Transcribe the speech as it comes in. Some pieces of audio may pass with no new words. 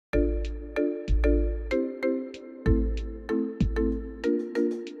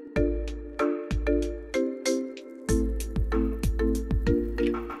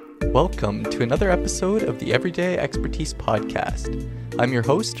Welcome to another episode of the Everyday Expertise Podcast. I'm your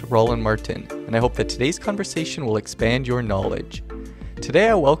host, Roland Martin, and I hope that today's conversation will expand your knowledge. Today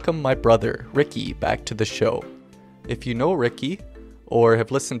I welcome my brother, Ricky, back to the show. If you know Ricky, or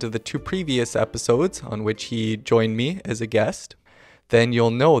have listened to the two previous episodes on which he joined me as a guest, then you'll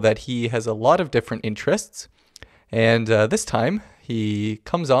know that he has a lot of different interests. And this time, he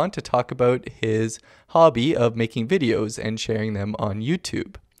comes on to talk about his hobby of making videos and sharing them on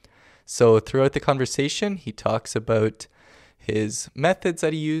YouTube. So throughout the conversation, he talks about his methods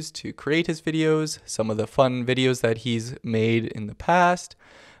that he used to create his videos, some of the fun videos that he's made in the past,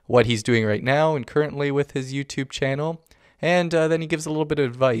 what he's doing right now and currently with his YouTube channel, and then he gives a little bit of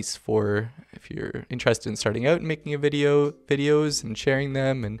advice for if you're interested in starting out and making videos and sharing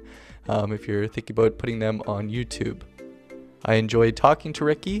them, and if you're thinking about putting them on YouTube. I enjoyed talking to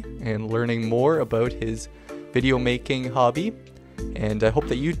Ricky and learning more about his video making hobby, and I hope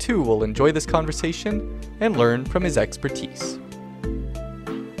that you too will enjoy this conversation and learn from his expertise.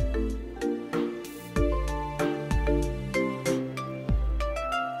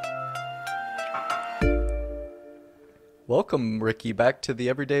 Welcome, Ricky, back to the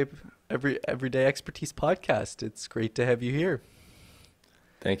Everyday Expertise Podcast. It's great to have you here.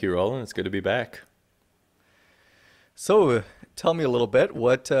 Thank you, Roland. It's good to be back. So, tell me a little bit.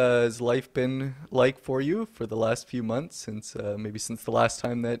 What has life been like for you for the last few months, since the last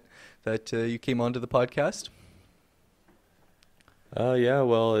time that you came onto the podcast?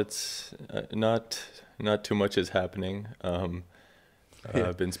 Well, it's not too much is happening.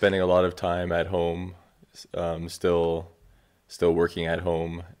 I've been spending a lot of time at home, still working at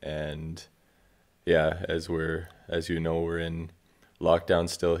home, and as you know, we're in lockdown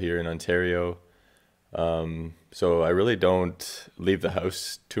still here in Ontario. So I really don't leave the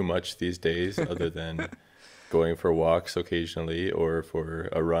house too much these days, other than going for walks occasionally or for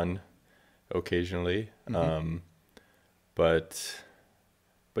a run occasionally. Mm-hmm. But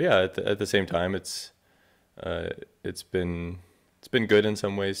at the same time, it's been good in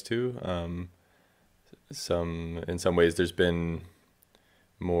some ways too. In some ways there's been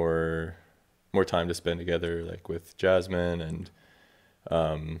more time to spend together, like with Jasmine, and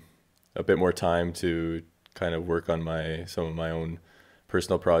a bit more time to kind of work on some of my own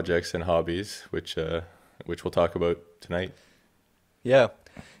personal projects and hobbies, which we'll talk about tonight. Yeah,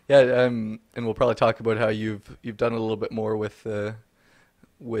 and we'll probably talk about how you've done a little bit more with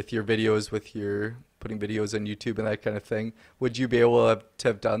your videos, with your putting videos on YouTube and that kind of thing. Would you be able to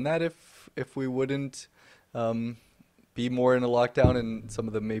have done that if we wouldn't be more in a lockdown and some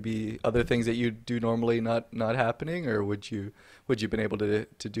of the maybe other things that you do normally not happening, or would you been able to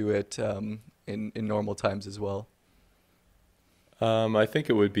do it in normal times as well? I think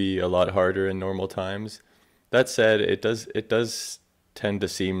it would be a lot harder in normal times. That said, it does tend to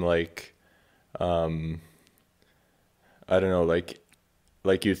seem like I don't know, like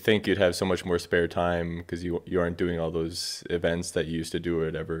you'd think you'd have so much more spare time because you aren't doing all those events that you used to do or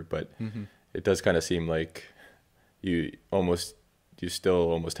whatever, but mm-hmm. It does kind of seem like you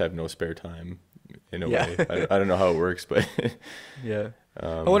still almost have no spare time in a way. I don't know how it works, but yeah.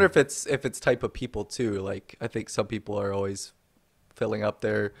 I wonder if it's type of people too. Like, I think some people are always filling up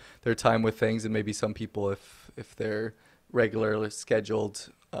their time with things, and maybe some people, if their regularly scheduled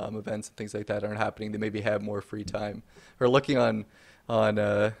events and things like that aren't happening, they maybe have more free time. Or looking on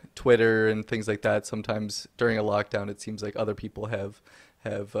Twitter and things like that, sometimes during a lockdown, it seems like other people have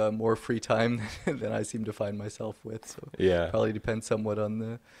more free time than I seem to find myself with. So yeah, probably depends somewhat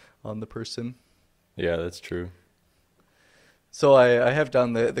on the person. Yeah, that's true. So I have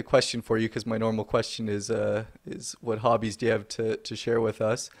done the question for you, because my normal question is what hobbies do you have to share with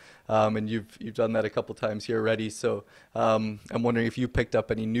us? And you've done that a couple times here already. So I'm wondering if you picked up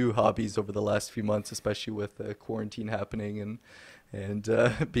any new hobbies over the last few months, especially with quarantine happening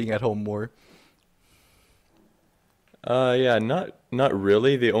and being at home more. Not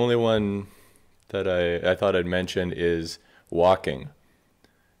really. The only one that I thought I'd mention is walking.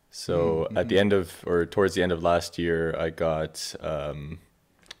 So mm-hmm. Towards the end of last year, I got a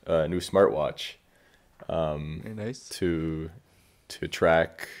new smartwatch. Very nice. To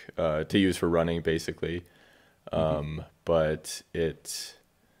track, to use for running, basically. But it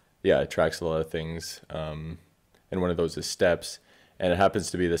tracks a lot of things. And one of those is Steps, and it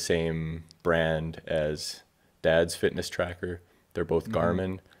happens to be the same brand as Dad's fitness tracker. They're both mm-hmm.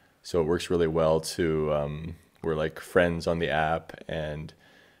 Garmin, so it works really well we're like friends on the app, and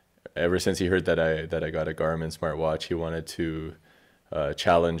ever since he heard that I got a Garmin smartwatch, he wanted to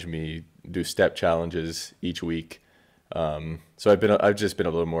challenge me, do step challenges each week. So I've just been a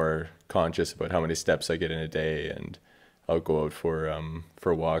little more conscious about how many steps I get in a day, and I'll go out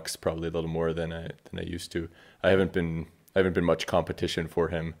for walks probably a little more than I used to. I haven't been much competition for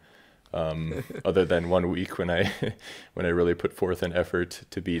him, other than 1 week when I when I really put forth an effort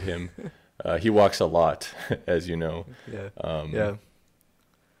to beat him. He walks a lot, as you know. Yeah. Yeah.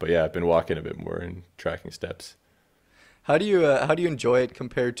 But yeah, I've been walking a bit more and tracking steps. How do you enjoy it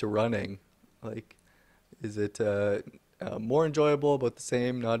compared to running? Like, is it more enjoyable, about the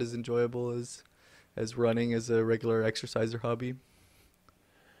same, not as enjoyable as running as a regular exercise or hobby?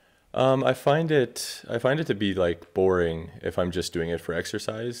 I find it to be like boring if I'm just doing it for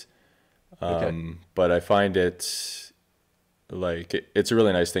exercise. Okay. But I find it like it's a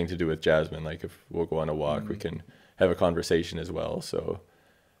really nice thing to do with Jasmine. Like if we'll go on a walk, we Mm. can have a conversation as well. So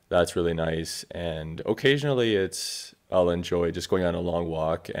that's really nice. And occasionally I'll enjoy just going on a long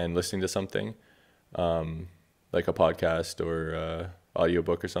walk and listening to something, um, like a podcast or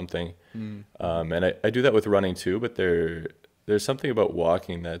audiobook or something. Mm. And I do that with running too, but there's something about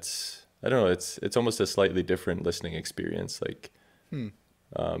walking that's, I don't know, it's almost a slightly different listening experience. Like Hmm.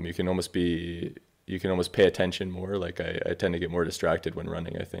 you can almost pay attention more. Like I tend to get more distracted when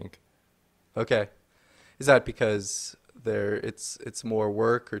running, I think. Okay. Is that because it's more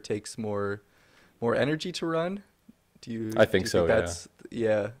work or takes more energy to run? I Do think you so, think yeah. that's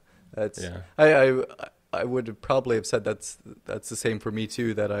yeah, that's Yeah. I would probably have said that's the same for me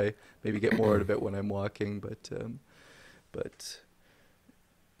too, that I maybe get more out of it when I'm walking, but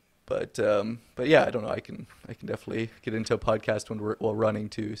but yeah, I don't know. I can definitely get into a podcast while running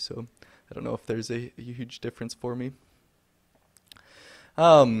too. So I don't know if there's a huge difference for me.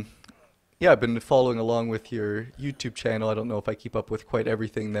 Um, yeah, I've been following along with your YouTube channel. I don't know if I keep up with quite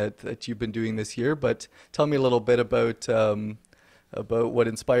everything that you've been doing this year, but tell me a little bit about what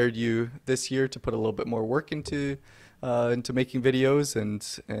inspired you this year to put a little bit more work into making videos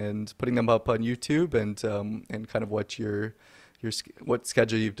and putting them up on YouTube, and kind of what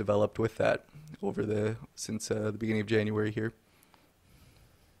schedule you've developed with that since the beginning of January here.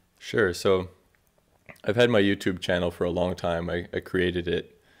 Sure. So I've had my YouTube channel for a long time. I created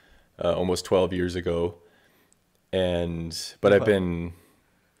it almost 12 years ago, but Wow.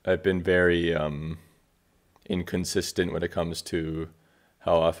 I've been very inconsistent when it comes to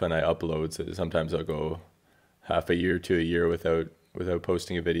how often I upload. So sometimes I'll go half a year to a year without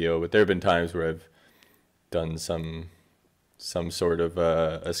posting a video. But there have been times where I've done some sort of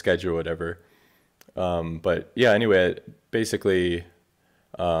a schedule or whatever. But yeah, anyway, basically,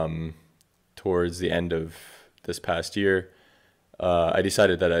 towards the end of this past year, I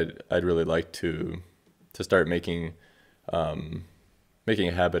decided that I'd really like to start making a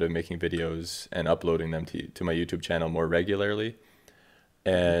habit of making videos and uploading them to my YouTube channel more regularly.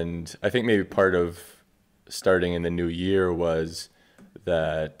 And I think maybe part of starting in the new year was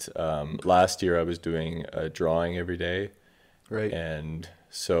that last year I was doing a drawing every day, Right. and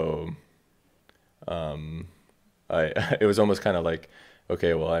so I it was almost kind of like,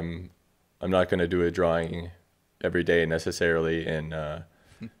 okay, well I'm not going to do a drawing every day necessarily in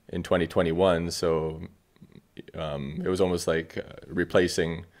 2021, so it was almost like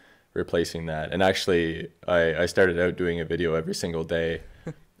replacing that. And actually, I started out doing a video every single day,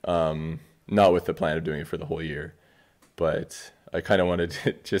 not with the plan of doing it for the whole year, but I kind of wanted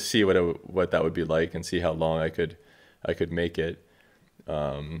to just see what that would be like and see how long I could make it.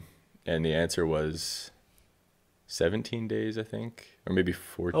 And the answer was 17 days, I think, or maybe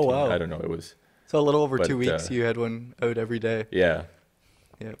 14. Oh wow. I don't know. It was, So a little over but 2 weeks, you had one out every day. yeah.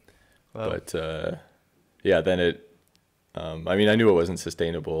 Yeah. Wow. But yeah, then I mean, I knew it wasn't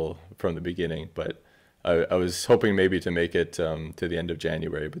sustainable from the beginning, but I was hoping maybe to make it to the end of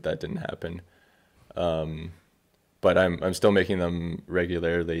January, but that didn't happen. But I'm still making them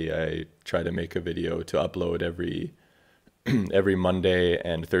regularly. I try to make a video to upload every every Monday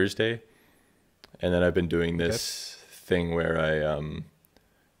and Thursday, and then I've been doing Okay. this thing where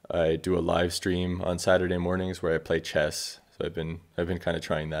I do a live stream on Saturday mornings where I play chess. So I've been kind of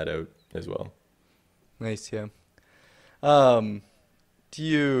trying that out as well. Nice. Yeah. Um, do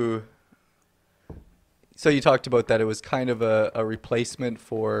you? So you talked about that it was kind of a replacement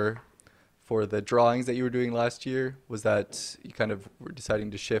for the drawings that you were doing last year. Was that you kind of were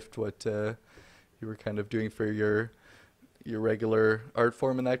deciding to shift what you were kind of doing for your regular art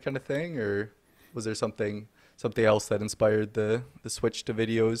form and that kind of thing, or was there something else that inspired the switch to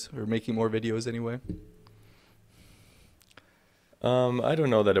videos or making more videos anyway? I don't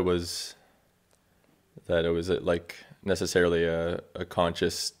know that it was like necessarily a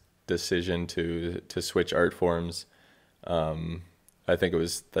conscious decision to switch art forms. I think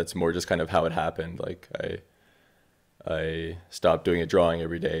that's more just kind of how it happened. Like I stopped doing a drawing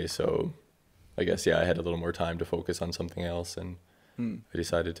every day, so I guess, yeah, I had a little more time to focus on something else, and I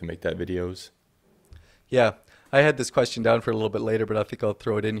decided to make that videos. Yeah, I had this question down for a little bit later, but I think I'll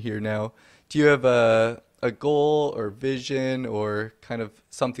throw it in here now. Do you have a goal or vision or kind of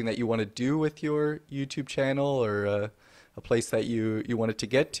something that you want to do with your YouTube channel, or a place that you want it to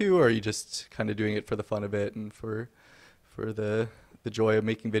get to, or are you just kind of doing it for the fun of it and for the joy of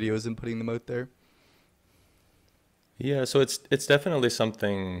making videos and putting them out there? Yeah, so it's definitely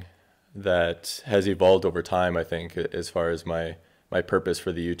something that has evolved over time, I think, as far as my purpose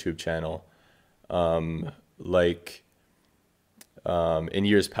for the YouTube channel. Like in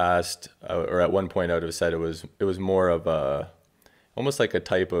years past, or at one point I would have said it was more of a almost like a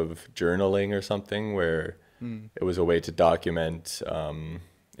type of journaling or something, where it was a way to document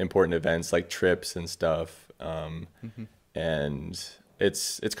important events like trips and stuff. And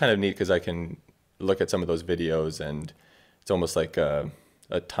it's kind of neat because I can look at some of those videos, and it's almost like a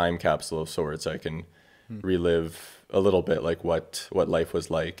time capsule of sorts. I can relive a little bit like what life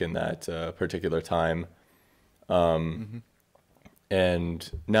was like in that particular time.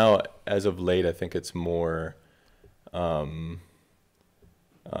 And now, as of late, I think it's more, it's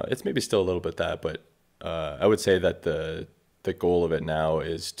maybe still a little bit that, but I would say that the goal of it now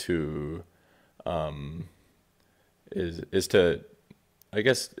is to, is to, I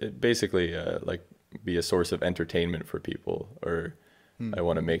guess, basically like be a source of entertainment for people, or I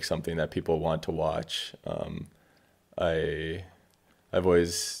want to make something that people want to watch. I've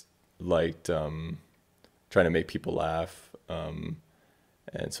always liked trying to make people laugh. And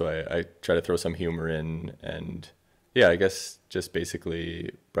so I try to throw some humor in, and yeah, I guess just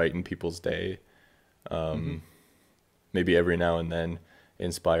basically brighten people's day. Maybe every now and then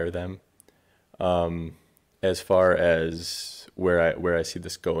inspire them. As far as where I see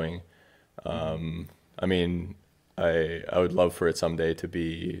this going, I mean, I would love for it someday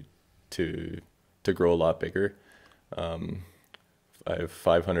to grow a lot bigger. I have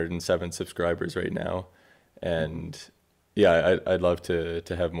 507 subscribers right now, and yeah, I'd love to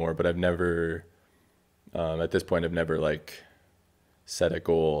have more, but I've never, at this point, I've never like set a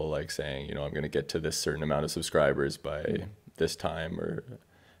goal, like saying, you know, I'm going to get to this certain amount of subscribers by this time, or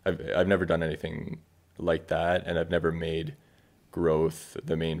I've never done anything like that, and I've never made growth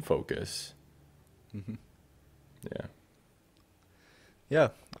the main focus. Yeah. Yeah.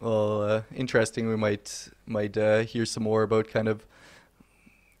 Well, interesting. We might hear some more about kind of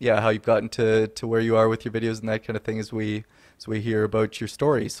how you've gotten to where you are with your videos and that kind of thing as we hear about your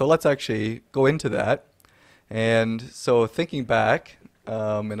story. So let's actually go into that. And so thinking back,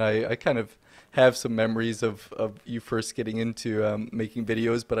 and I kind of have some memories of you first getting into making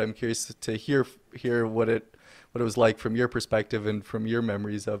videos, but I'm curious to hear what it was like from your perspective and from your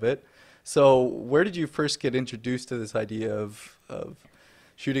memories of it. So where did you first get introduced to this idea of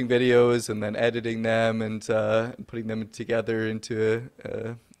shooting videos and then editing them and putting them together into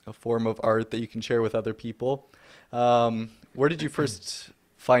a form of art that you can share with other people? Where did you first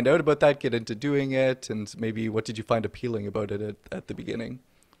find out about that, get into doing it, and maybe what did you find appealing about it at the beginning?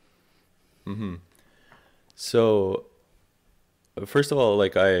 So first of all,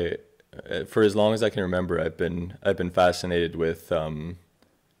 like for as long as I can remember, I've been fascinated with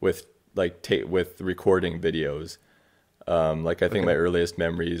with recording videos. Like I think my earliest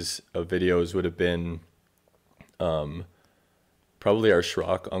memories of videos would have been probably our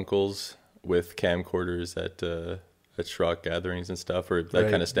Schrock uncles with camcorders at Schrock gatherings and stuff, or that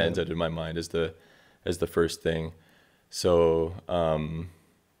kind of stands out in my mind as the first thing. So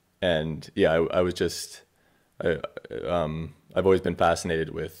and yeah, I was just I've always been fascinated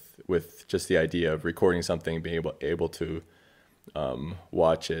with just the idea of recording something, being able to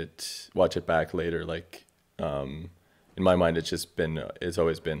watch it back later. Like in my mind, it's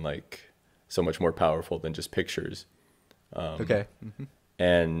always been like so much more powerful than just pictures.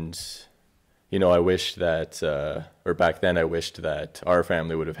 And you know, I wished that, or back then I wished that our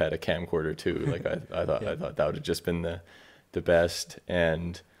family would have had a camcorder too. Like I thought that would have just been the best.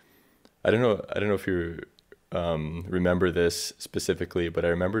 And I don't know if you remember this specifically, but I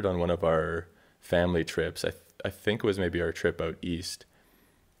remembered on one of our family trips, I think it was maybe our trip out east.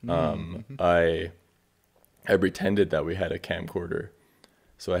 I pretended that we had a camcorder.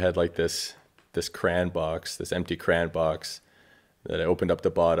 So I had like this crayon box, this empty crayon box that I opened up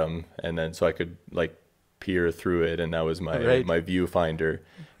the bottom, and then so I could like peer through it, and that was my viewfinder.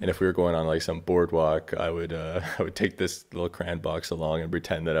 And if we were going on like some boardwalk, I would take this little crayon box along and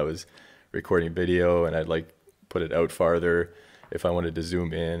pretend that I was recording video, and I'd like put it out farther if I wanted to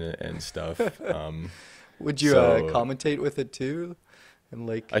zoom in and stuff. Would you commentate with it too? And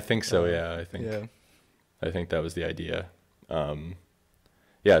like I think so, yeah. I think that was the idea.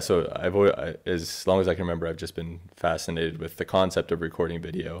 yeah, so as long as I can remember, I've just been fascinated with the concept of recording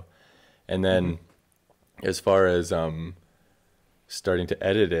video. And then as far as starting to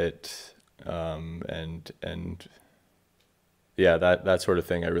edit it, and yeah, that sort of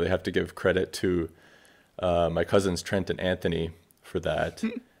thing, I really have to give credit to my cousins Trent and Anthony for that.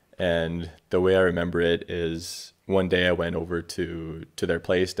 And the way I remember it is one day I went over to their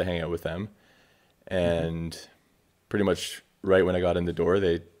place to hang out with them, and pretty much right when I got in the door,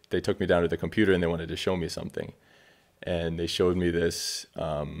 they took me down to the computer and they wanted to show me something, and they showed me this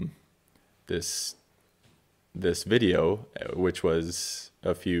this video, which was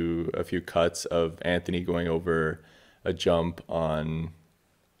a few cuts of Anthony going over a jump on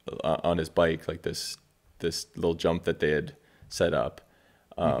his bike, like this little jump that they had set up.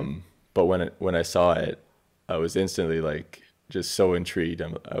 But when I saw it, I was instantly like just so intrigued.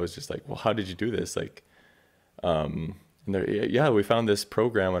 I was just like, well, how did you do this? Like, and yeah, we found this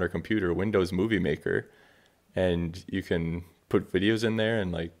program on our computer, Windows Movie Maker, and you can put videos in there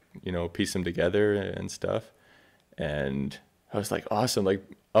and like, piece them together and stuff. And I was like, awesome. Like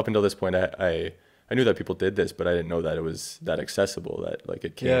up until this point, I knew that people did this, but I didn't know that it was that accessible, that like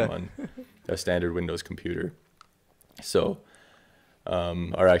it came on a standard Windows computer. So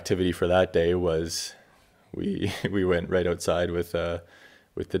our activity for that day was we went right outside with the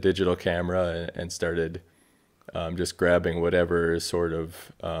digital camera and started just grabbing whatever sort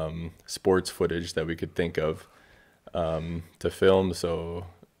of sports footage that we could think of to film. So,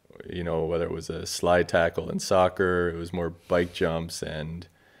 whether it was a slide tackle in soccer, it was more bike jumps and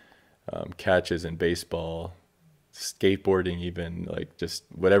catches in baseball, skateboarding, even like just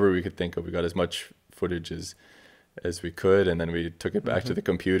whatever we could think of. We got as much footage as we could, and then we took it back to the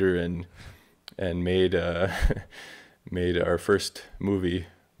computer and made made our first movie,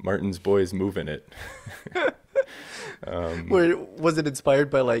 Martin's Boys Moving It. Was it inspired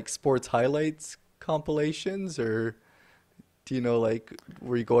by like sports highlights compilations, or do you know, like,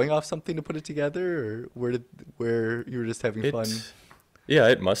 were you going off something to put it together, or where you were just having fun? Yeah,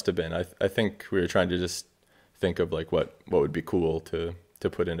 it must have been. I think we were trying to just think of like what would be cool to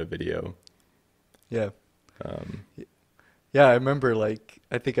put in a video. Yeah. Yeah, I remember I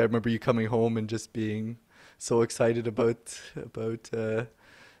think I remember you coming home and just being so excited about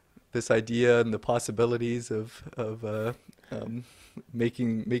this idea and the possibilities of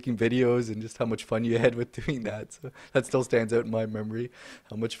making videos, and just how much fun you had with doing that. So that still stands out in my memory,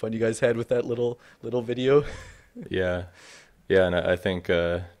 how much fun you guys had with that little video. Yeah, and I think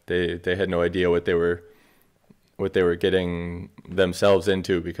they had no idea what they were getting themselves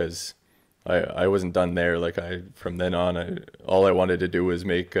into, because I wasn't done there. Like from then on, all I wanted to do was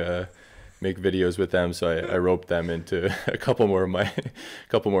make videos with them. So I roped them into a couple more of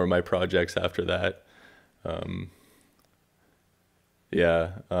my projects after that.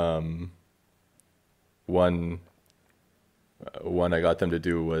 One I got them to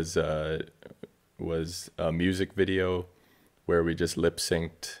do was a music video where we just lip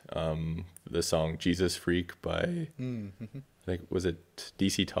synced the song "Jesus Freak" by I think, was it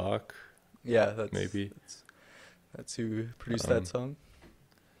DC Talk? Yeah, that's who produced that song.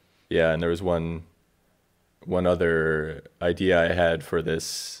 Yeah, and there was one other idea I had for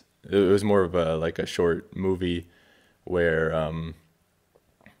this. It was more of a short movie where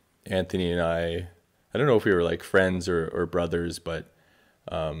Anthony and I don't know if we were like friends or brothers, but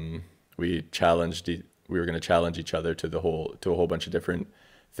we were going to challenge each other to a whole bunch of different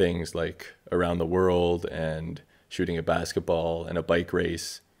things, like around the world and shooting a basketball and a bike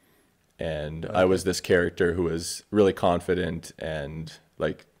race. And I was this character who was really confident and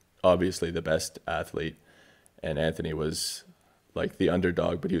like obviously the best athlete, and Anthony was like the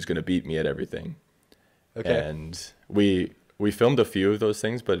underdog, but he was going to beat me at everything. Okay. And we filmed a few of those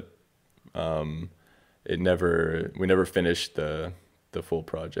things, but we never finished the full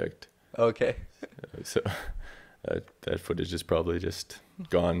project. Okay. So that footage is probably just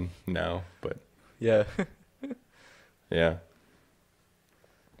gone now, but yeah. Yeah.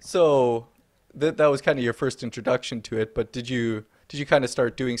 So that was kind of your first introduction to it, but did you kind of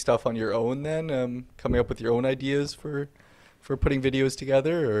start doing stuff on your own then, coming up with your own ideas for putting videos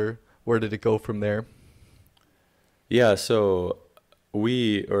together, or where did it go from there? Yeah, so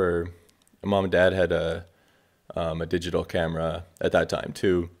Mom and Dad had a digital camera at that time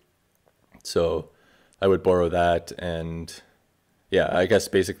too. So I would borrow that, and yeah, I guess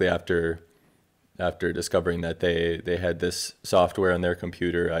basically after discovering that they had this software on their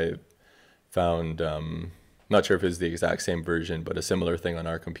computer, I found, not sure if it's the exact same version, but a similar thing on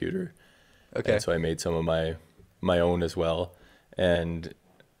our computer. Okay. And so I made some of my own as well. And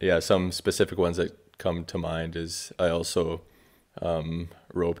yeah, some specific ones that come to mind is I also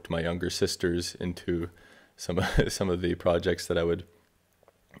roped my younger sisters into some of the projects that I would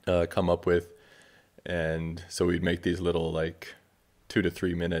come up with, and so we'd make these little like 2 to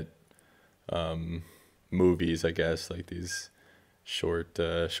 3 minute movies, I guess, like these short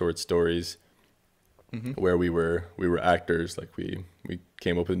stories where we were actors, like we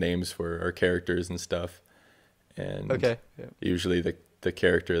came up with names for our characters and stuff, and usually the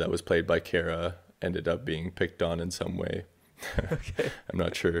character that was played by Kara ended up being picked on in some way. I'm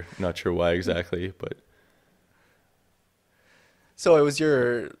not sure why exactly, but so it was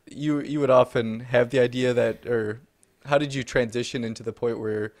you would often have the idea that, or how did you transition into the point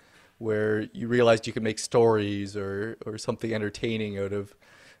where you realized you could make stories or something entertaining out of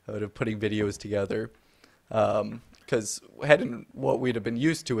putting videos together? Because what we'd have been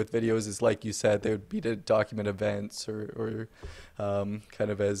used to with videos is, like you said, they would be to document events or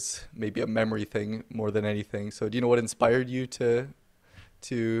kind of as maybe a memory thing more than anything. So do you know what inspired you to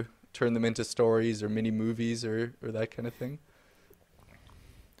turn them into stories or mini movies or that kind of thing?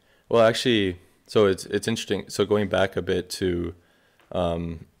 well, actually, so it's interesting. So going back a bit to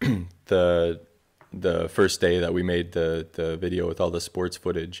the first day that we made the video with all the sports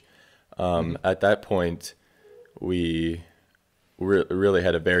footage, at that point we really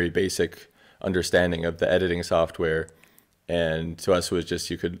had a very basic understanding of the editing software, and to us it was just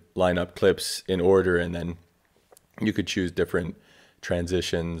you could line up clips in order and then you could choose different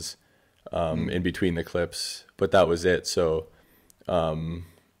transitions in between the clips, but that was it. So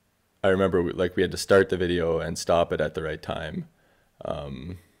I remember we had to start the video and stop it at the right time.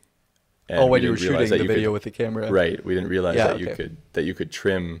 And when you were shooting the video with the camera, right? We didn't realize that you could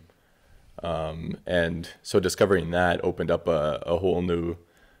trim, and so discovering that opened up a whole new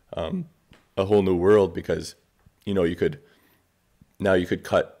world, because you could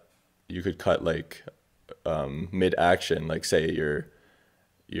cut like mid action, like say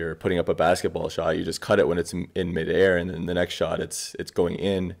you're putting up a basketball shot, you just cut it when it's in midair, and then the next shot it's going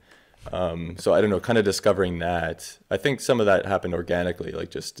in. So I don't know, kind of discovering that. I think some of that happened organically,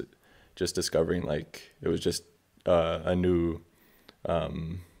 like just discovering, like it was just a new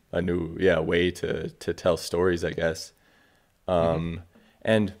way to tell stories, I guess. And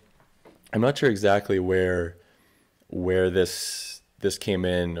I'm not sure exactly where this came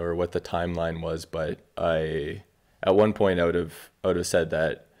in or what the timeline was, but I at one point I would have said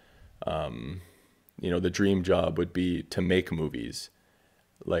that the dream job would be to make movies.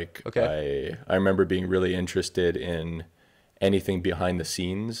 Like I remember being really interested in anything behind the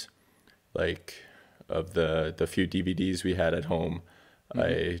scenes, like of the few DVDs we had at home.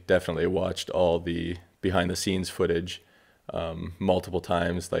 I definitely watched all the behind the scenes footage multiple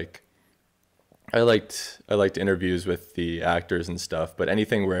times. Like I liked interviews with the actors and stuff, but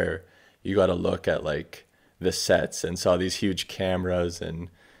anything where you got to look at like the sets and saw these huge cameras and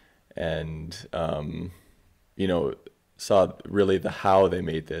saw really the how they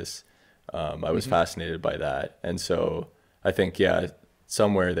made this. I was fascinated by that, and so I think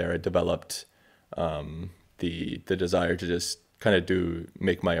somewhere there I developed the desire to just kind of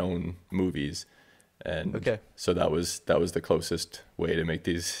make my own movies, and so that was the closest way to make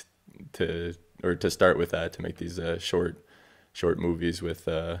these to start with that, to make these short movies with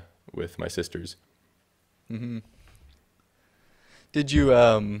my sisters. Did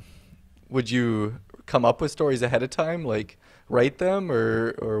you would you come up with stories ahead of time, like write them,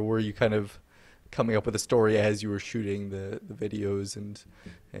 or were you kind of coming up with a story as you were shooting the videos and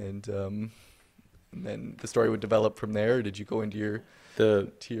then the story would develop from there? Or did you go into your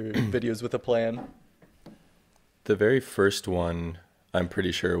videos with a plan? The very first one, I'm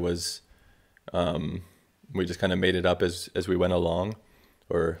pretty sure, was we just kind of made it up as we went along,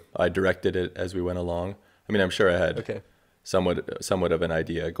 or I directed it as we went along. I mean, I'm sure I had somewhat of an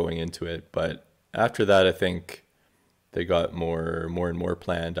idea going into it, but after that, I think they got more and more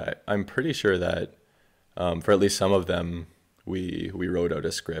planned. I'm pretty sure that for at least some of them, we wrote out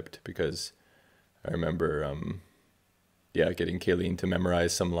a script, because I remember getting Kayleen to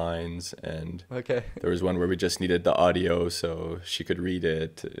memorize some lines, and there was one where we just needed the audio so she could read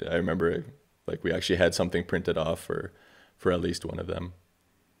it. I remember like we actually had something printed off for at least one of them.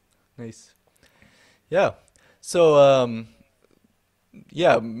 Nice. Yeah. So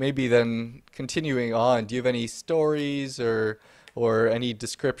maybe then continuing on, do you have any stories or any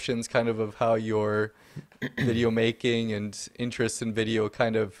descriptions kind of how your video making and interest in video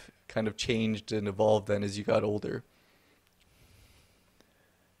kind of changed and evolved then as you got older?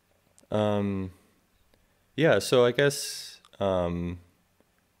 So I guess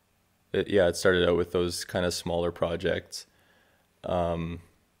it started out with those kind of smaller projects, and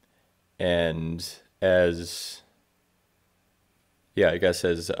yeah, I guess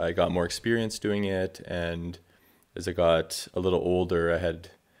as I got more experience doing it, and as I got a little older, I had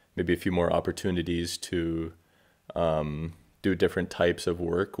maybe a few more opportunities to do different types of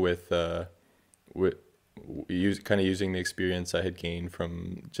work with using the experience I had gained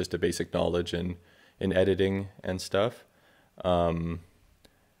from just a basic knowledge in editing and stuff.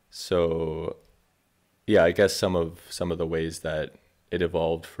 So yeah, I guess some of the ways that it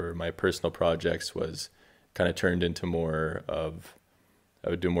evolved for my personal projects was kind of turned into more of, I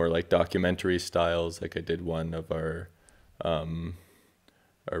would do more like documentary styles. Like I did one of our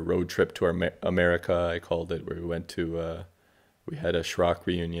road trip to America, I called it, where we went to we had a Schrock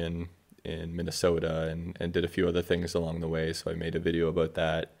reunion in Minnesota, and did a few other things along the way. So I made a video about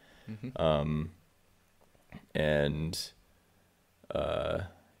that. And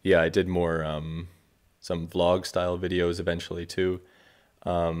yeah, I did more some vlog style videos eventually too.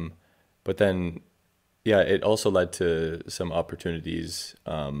 But then, yeah, it also led to some opportunities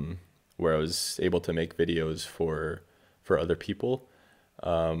where I was able to make videos for other people.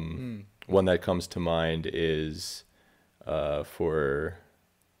 One that comes to mind is for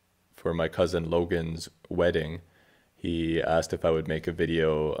my cousin Logan's wedding. He asked if I would make a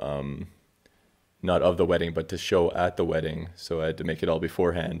video, not of the wedding, but to show at the wedding. So I had to make it all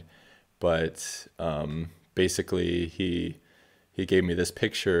beforehand. But basically, he gave me this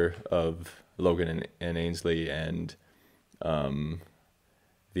picture of Logan and Ainsley, and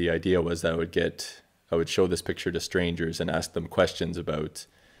the idea was that I would show this picture to strangers and ask them questions about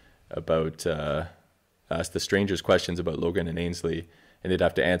ask the strangers questions about Logan and Ainsley, and they'd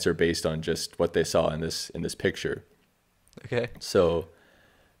have to answer based on just what they saw in this picture. Okay. So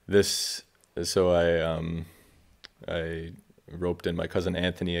I roped in my cousin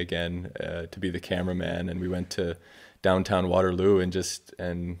Anthony again to be the cameraman, and we went to downtown Waterloo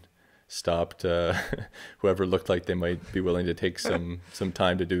and stopped whoever looked like they might be willing to take some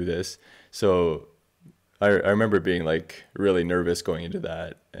time to do this. So I remember being like really nervous going into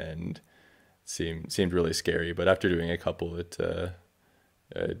that, and seemed really scary. But after doing a couple,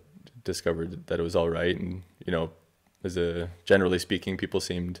 I discovered that it was all right, and generally speaking, people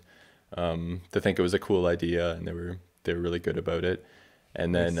seemed to think it was a cool idea, and they were really good about it.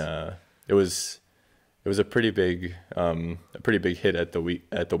 And then it was a pretty big hit at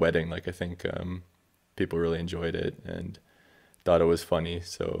the wedding. Like I think people really enjoyed it and thought it was funny.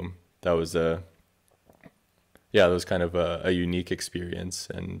 So that was it was kind of a unique experience,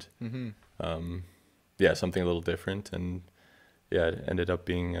 and something a little different, and yeah, it ended up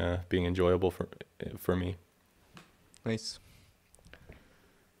being enjoyable for me. Nice.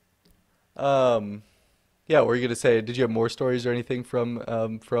 Yeah, what were you gonna say? Did you have more stories or anything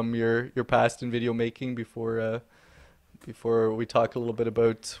from your past in video making before we talk a little bit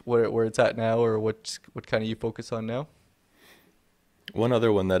about where it's at now, or what kind of you focus on now? One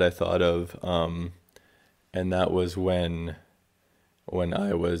other one that I thought of, and that was when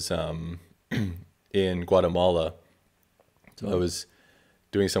I was in Guatemala. So I was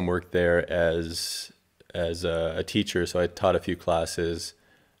doing some work there as a teacher. So I taught a few classes,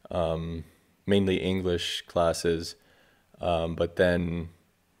 mainly English classes, but then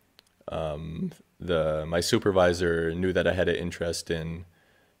my supervisor knew that I had an interest in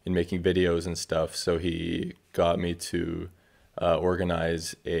making videos and stuff, so he got me to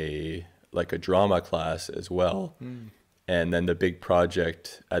organize a drama class as well. And then the big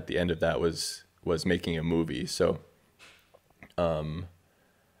project at the end of that was making a movie. So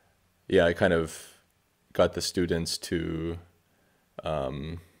I kind of got the students to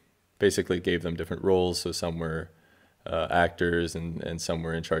basically gave them different roles. So some were actors, and some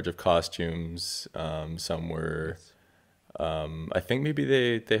were in charge of costumes. Some were, I think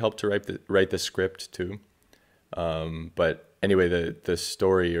maybe they helped to write the script too. But anyway, the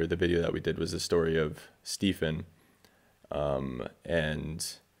story, or the video that we did, was the story of Stephen. And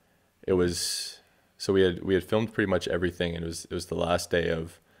it was, so we had filmed pretty much everything, and it was the last day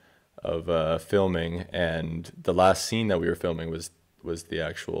of filming, and the last scene that we were filming was the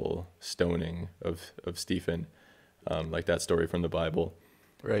actual stoning of Stephen, like that story from the Bible.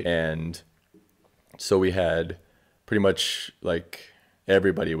 Right. And so we had pretty much like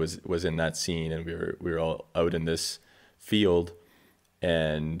everybody was in that scene, and we were all out in this field,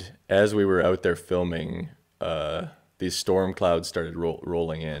 and as we were out there filming, these storm clouds started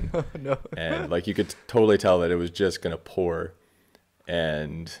rolling in. Oh, no. And like you could totally tell that it was just gonna pour,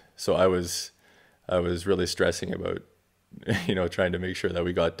 and so I was really stressing about trying to make sure that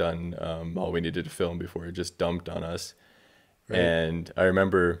we got done all we needed to film before it just dumped on us. Right. And I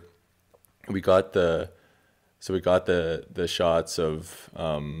remember we got the shots of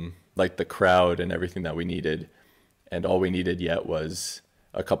like the crowd and everything that we needed, and all we needed yet was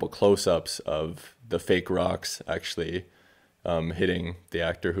a couple close-ups of the fake rocks actually hitting the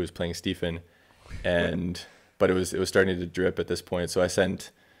actor who was playing Stephen, but it was starting to drip at this point. So I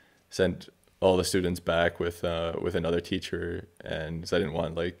sent all the students back with another teacher, and so I didn't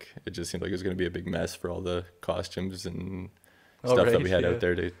want, like, it just seemed like it was going to be a big mess for all the costumes and stuff that we had out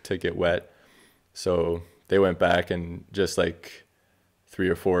there to get wet. So they went back, and just like 3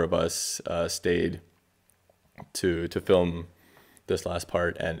 or 4 of us stayed to film this last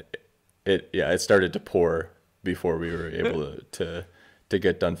part, and it started to pour before we were able to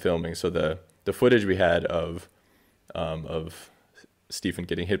get done filming. So the footage we had of Stephen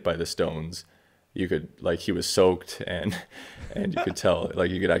getting hit by the stones, you could, like, he was soaked, and you could tell, like,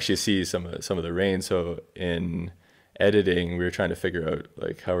 you could actually see some of the rain. So in editing, we were trying to figure out,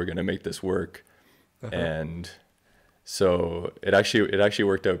 like, how we're going to make this work. And so it actually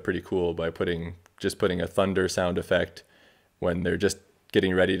worked out pretty cool by putting a thunder sound effect when they're just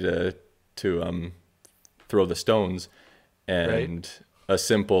getting ready to throw the stones, and a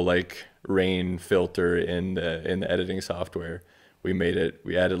simple, like, rain filter in the editing software.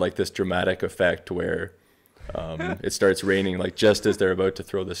 We added, like, this dramatic effect where it starts raining, like, just as they're about to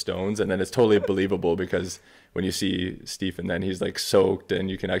throw the stones, and then it's totally believable because when you see Stephen, then he's, like, soaked,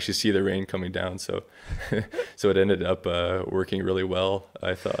 and you can actually see the rain coming down. So it ended up working really well,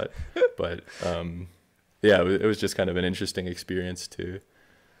 I thought. But yeah, it was just kind of an interesting experience to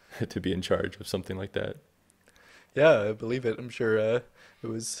be in charge of something like that. Yeah, I believe it. I'm sure it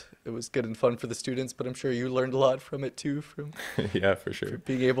was good and fun for the students, but I'm sure you learned a lot from it too. From yeah, for sure.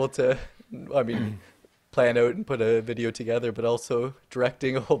 Being able to, I mean, plan out and put a video together, but also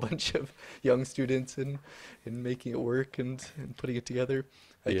directing a whole bunch of young students and making it work and putting it together.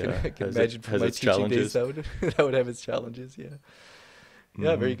 I can imagine from my teaching days that would have its challenges. Yeah.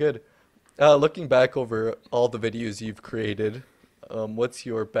 Yeah, very good. Looking back over all the videos you've created, what's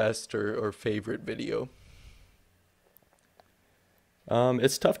your best or favorite video?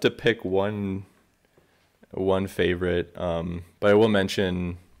 It's tough to pick one favorite, but I will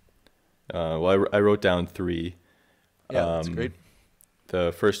mention, well, I wrote down 3. Yeah, that's great.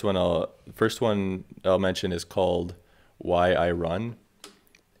 The first one I'll mention is called Why I Run,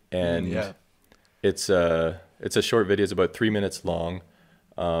 and it's a short video. It's about 3 minutes long,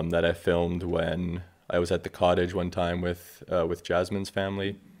 that I filmed when I was at the cottage one time with Jasmine's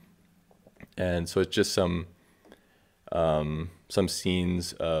family, and so it's just some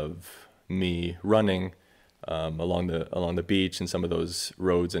scenes of me running along the beach and some of those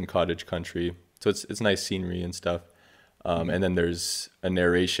roads in cottage country. So it's nice scenery and stuff. And then there's a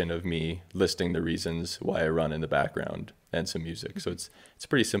narration of me listing the reasons why I run in the background and some music. So it's a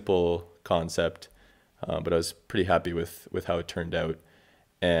pretty simple concept, but I was pretty happy with how it turned out.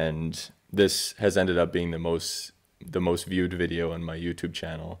 And this has ended up being the most viewed video on my YouTube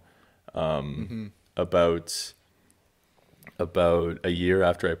channel. About a year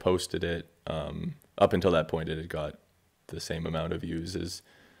after I posted it, up until that point, it had got the same amount of views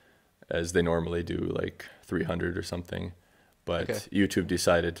as they normally do, like 300 or something. But YouTube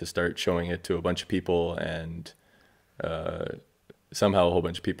decided to start showing it to a bunch of people, and somehow a whole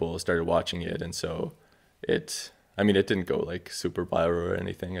bunch of people started watching it. And so it didn't go, like, super viral or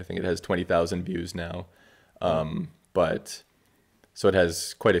anything. I think it has 20,000 views now. But so it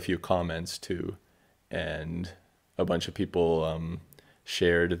has quite a few comments too, and a bunch of people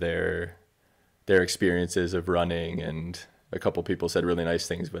shared their experiences of running, and a couple people said really nice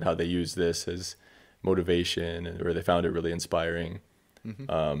things about how they use this as motivation, or they found it really inspiring.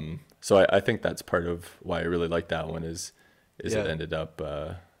 So I think that's part of why I really like that one is it ended up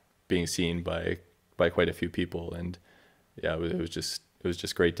being seen by quite a few people, and yeah, it was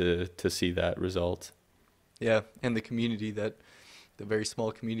just great to see that result. Yeah, and the community, the very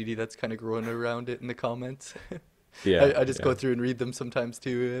small community that's kind of growing around it in the comments. Yeah, I just go through and read them sometimes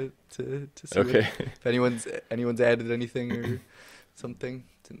too, to see if anyone's added anything or something.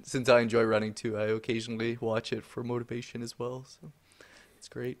 Since I enjoy running too, I occasionally watch it for motivation as well. So it's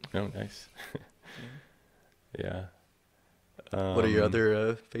great. Oh, nice. Yeah. What are your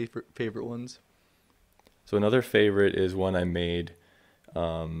other favorite ones? So another favorite is one I made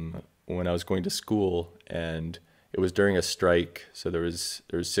when I was going to school, and it was during a strike. So there was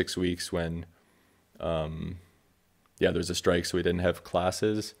 6 weeks when there was a strike, so we didn't have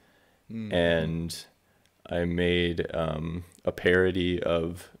classes. And I made a parody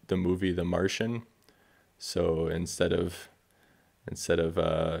of the movie The Martian. So instead of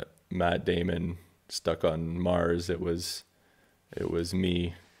Matt Damon stuck on Mars, it was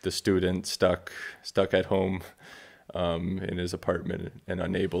me, the student, stuck at home in his apartment and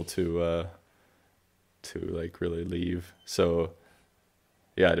unable to like really leave. So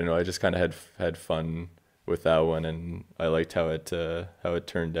yeah, I don't know. I just kind of had fun with that one, and I liked how it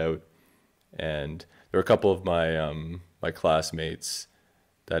turned out. And there were a couple of my classmates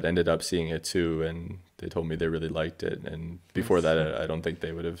that ended up seeing it too, and they told me they really liked it. And before that, I don't think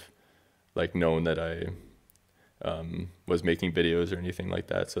they would have like known that I was making videos or anything like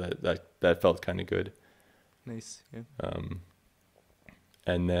that. So that felt kind of good. Nice. Yeah.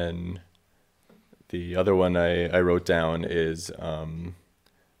 And then the other one I wrote down is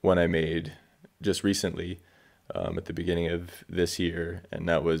one I made just recently at the beginning of this year, and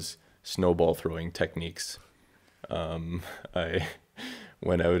that was snowball throwing techniques. I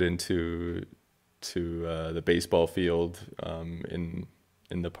went out into the baseball field in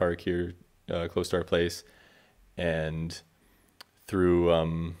the park here close to our place, and threw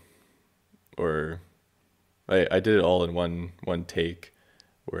I did it all in one take,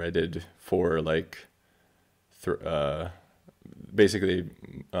 where I did 4 like basically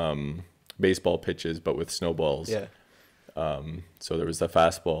baseball pitches but with snowballs. Yeah. So there was the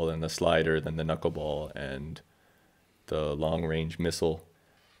fastball and the slider, then the knuckleball and the long range missile,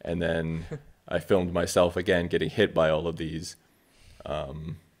 and then I filmed myself again getting hit by all of these,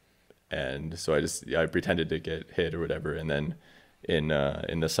 and so I pretended to get hit or whatever, and then in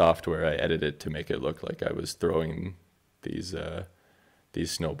the software I edited to make it look like I was throwing these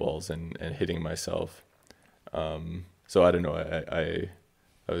snowballs and hitting myself. So I don't know,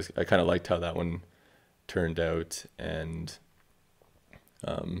 I kind of liked how that one turned out, and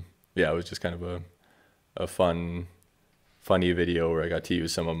yeah, it was just kind of a funny video where I got to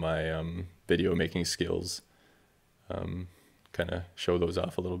use some of my video making skills, kind of show those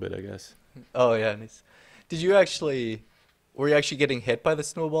off a little bit, I guess. Oh yeah, nice. Were you actually getting hit by the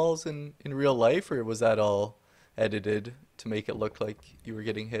snowballs in real life, or was that all edited to make it look like you were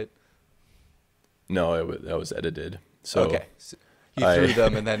getting hit? No, that was edited. So okay, so you threw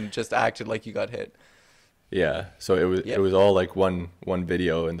them and then just acted like you got hit. Yeah, so it was all like one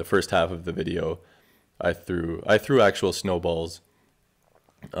video. In the first half of the video, I threw actual snowballs,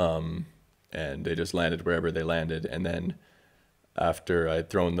 and they just landed wherever they landed. And then after I'd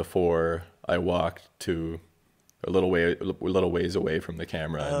thrown the 4, I walked to a little ways away from the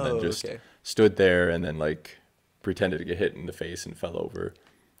camera, and then just stood there and then like pretended to get hit in the face and fall over.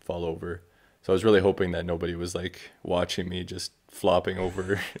 So I was really hoping that nobody was like watching me just flopping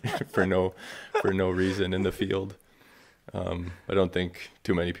over for no reason in the field. I don't think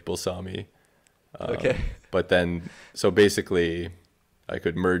too many people saw me. But then, so basically, I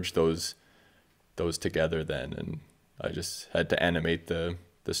could merge those together then, and I just had to animate the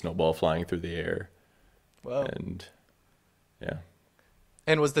snowball flying through the air. Wow. And yeah.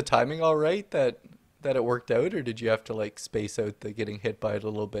 And was the timing all right that it worked out, or did you have to like space out the getting hit by it a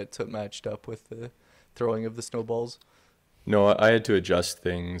little bit so it matched up with the throwing of the snowballs? No, I had to adjust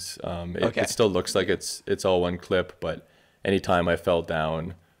things. It still looks like it's all one clip, but anytime I fell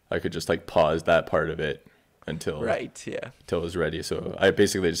down, I could just like pause that part of it until it was ready. So I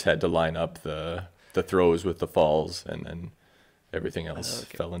basically just had to line up the throws with the falls, and then everything else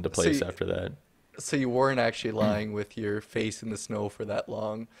fell into place after that. So you weren't actually lying with your face in the snow for that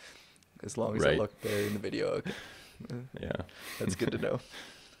long, as long as it looked there in the video. Okay. Yeah. That's good to know.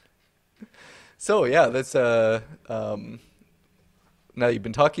 So yeah, that's now you've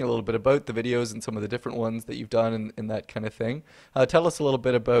been talking a little bit about the videos and some of the different ones that you've done and that kind of thing. Tell us a little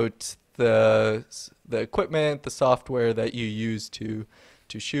bit about the equipment, the software that you use to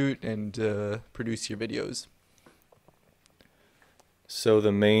shoot and produce your videos. So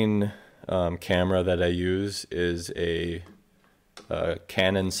the main camera that I use is a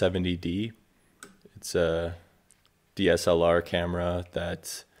Canon 70D. It's a DSLR camera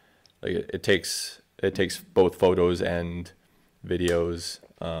that like it takes both photos and videos,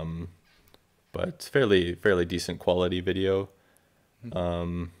 but it's fairly decent quality video.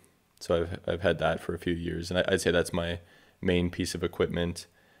 So I've had that for a few years, and I'd say that's my main piece of equipment.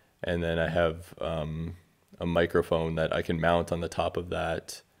 And then I have a microphone that I can mount on the top of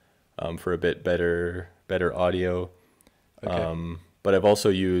that for a bit better audio. But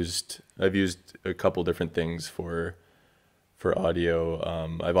I've used a couple different things for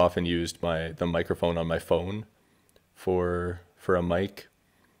audio. I've often used the microphone on my phone for a mic,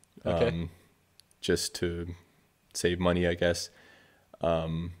 just to save money, I guess.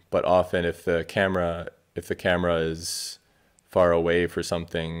 But often if the camera is far away for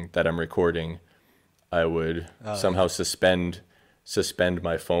something that I'm recording, I would somehow suspend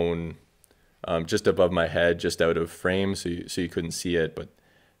my phone just above my head, just out of frame, so you couldn't see it. But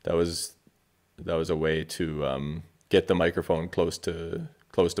that was a way to get the microphone close to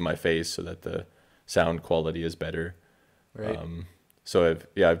my face, so that the sound quality is better. Right. So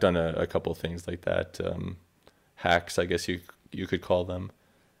I've done a couple things like that, hacks, I guess you could call them.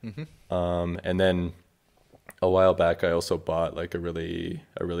 And then a while back, I also bought like a really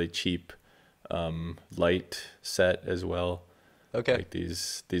cheap light set as well. Okay. Like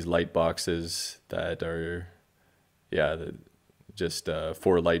these light boxes that are, just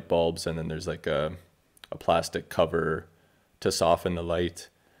 4 light bulbs, and then there's like a plastic cover to soften the light.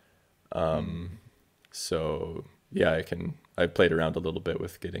 So yeah, I played around a little bit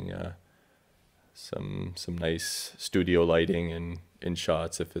with getting some nice studio lighting in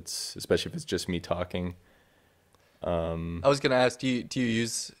shots, especially if it's just me talking. I was gonna ask, do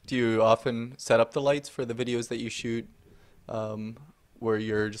you often set up the lights for the videos that you shoot, where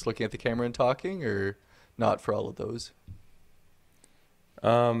you're just looking at the camera and talking, or not for all of those?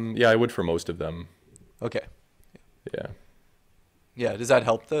 Yeah, I would for most of them. Okay. Yeah. Yeah. Does that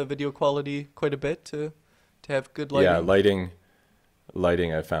help the video quality quite a bit to have good lighting? Yeah,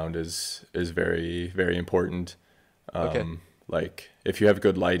 lighting I found is very, very important. Okay. Like if you have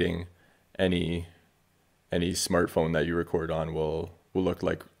good lighting, any smartphone that you record on the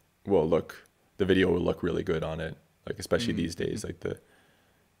video will look really good on it. Like especially these days, like the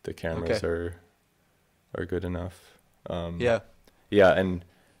cameras are good enough. Yeah. Yeah,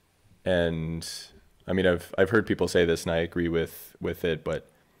 and I mean I've heard people say this and I agree with it,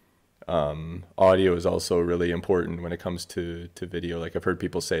 but audio is also really important when it comes to video. Like I've heard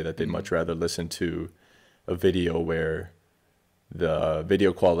people say that they'd much rather listen to a video where the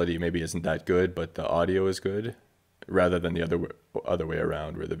video quality maybe isn't that good, but the audio is good, rather than the other way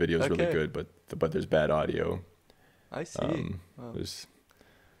around, where the video is really good, but there's bad audio. I see. Wow.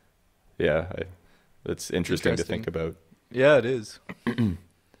 That's interesting to think about. Yeah, it is.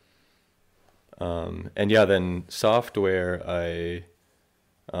 And yeah, then software I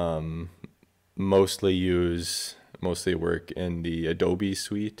mostly work in the Adobe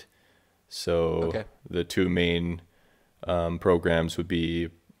suite. So the two main programs would be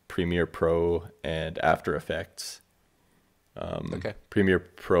Premiere Pro and After Effects. Premiere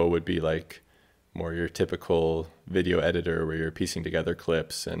Pro would be like more your typical video editor where you're piecing together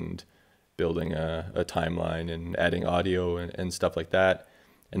clips and building a timeline and adding audio and stuff like that.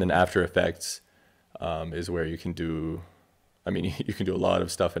 And then After Effects is where you can do, you can do a lot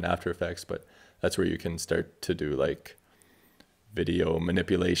of stuff in After Effects, but that's where you can start to do like video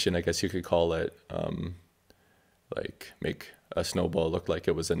manipulation, I guess you could call it. Like make a snowball look like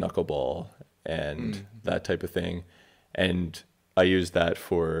it was a knuckleball and that type of thing. And I use that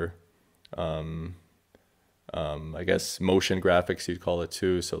for, I guess motion graphics, you'd call it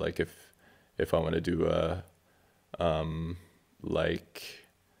too. So like if I want to do like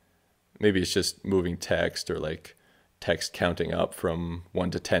maybe it's just moving text, or like text counting up from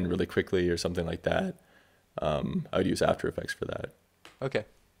 1 to 10 really quickly or something like that, I would use After Effects for that. Okay.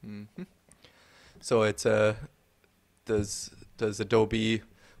 So it's does Adobe,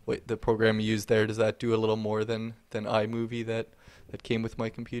 the program you use there, does that do a little more than iMovie that came with my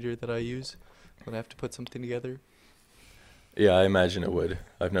computer that I use when I have to put something together? Yeah, I imagine it would.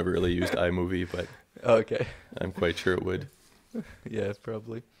 I've never really used iMovie, but okay, I'm quite sure it would. Yeah,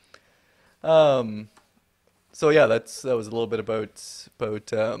 probably. So yeah, that was a little bit about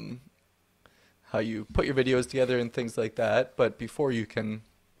how you put your videos together and things like that. But before you can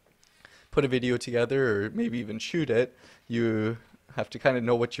put a video together, or maybe even shoot it, you have to kind of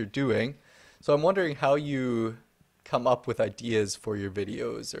know what you're doing. So I'm wondering how you come up with ideas for your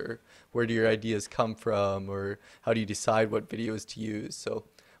videos, or where do your ideas come from, or how do you decide what videos to use? So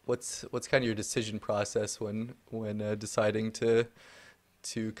what's kind of your decision process when deciding to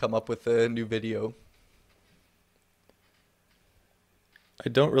come up with a new video? I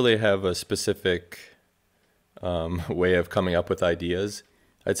don't really have a specific way of coming up with ideas.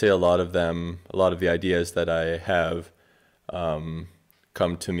 I'd say a lot of the ideas that I have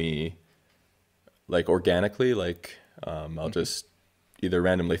come to me like organically. Like I'll just either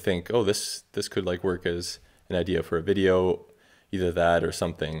randomly think, oh, this could like work as an idea for a video. Either that or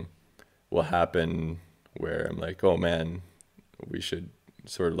something will happen where I'm like, oh man, we should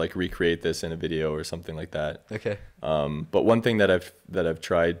sort of like recreate this in a video or something like that. Okay. But one thing that I've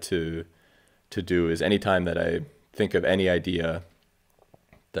tried to do is anytime that I think of any idea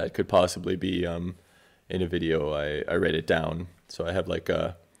that could possibly be in a video, I write it down. So I have like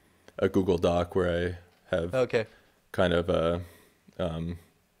a Google Doc where I have kind of a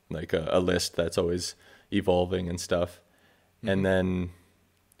list that's always evolving and stuff. And then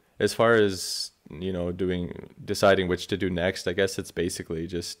as far as, deciding which to do next, I guess it's basically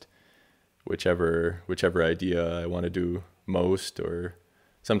just whichever idea I want to do most, or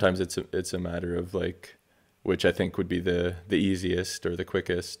sometimes it's a matter of like which I think would be the easiest or the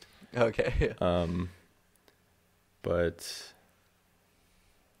quickest. Okay. But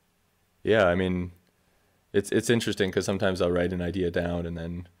yeah, I mean, it's interesting because sometimes I'll write an idea down and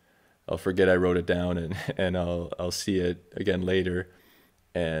then I'll forget I wrote it down, and I'll see it again later,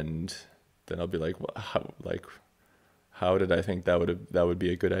 and then I'll be like, well, how did I think that would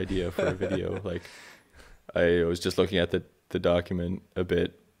be a good idea for a video? Like, I was just looking at the document a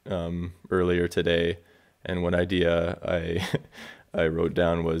bit earlier today, and one idea I I wrote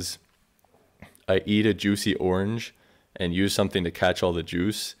down was, I eat a juicy orange and use something to catch all the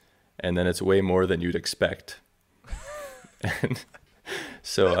juice, and then it's way more than you'd expect. And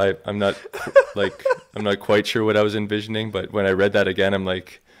so I'm not quite sure what I was envisioning, but when I read that again, I'm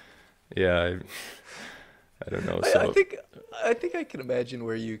like, yeah, I don't know. So I think I can imagine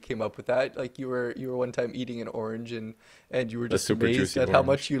where you came up with that. Like you were one time eating an orange and you were just super amazed juicy at how orange.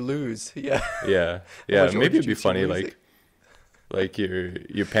 much you lose. Yeah. Yeah, How much maybe orange it'd be juice you're funny, losing. like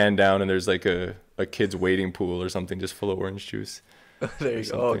you pan down and there's like a kid's wading pool or something just full of orange juice There or you go.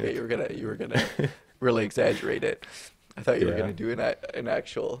 something. Okay, you were gonna really exaggerate it. I thought you were Yeah. gonna do an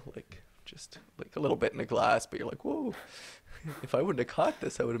actual like just like a little bit in a glass, but you're like, whoa! If I wouldn't have caught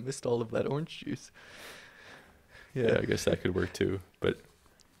this, I would have missed all of that orange juice. Yeah, Yeah. I guess that could work too. But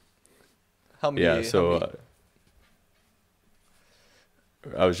How many? yeah, how so many-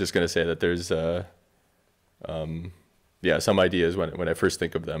 I was just gonna say that there's yeah, some ideas when I first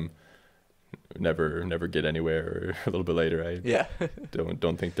think of them never get anywhere, or a little bit later I Yeah.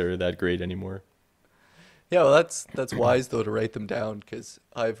 don't think they're that great anymore. Yeah, well, that's wise though to write them down because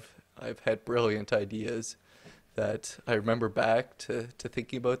I've had brilliant ideas that I remember back to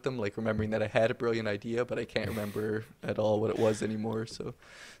thinking about them, like remembering that I had a brilliant idea, but I can't remember at all what it was anymore. So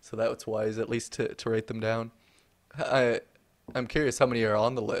that was wise at least to write them down. I'm curious how many are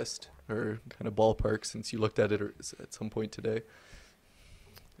on the list or kind of ballpark since you looked at it at some point today.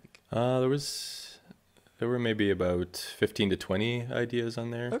 There were maybe about 15 to 20 ideas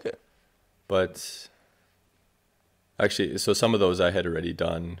on there, Okay. but actually, so some of those I had already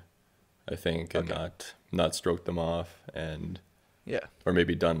done, I think, and Okay. not stroked them off, and Yeah. or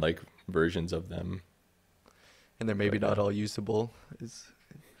maybe done like versions of them. And they're maybe But, not all usable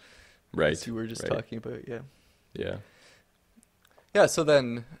Right. as you were just right. talking about. Yeah. Yeah. Yeah, so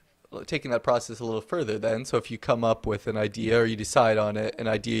then taking that process a little further then, so if you come up with an idea or you decide on it, an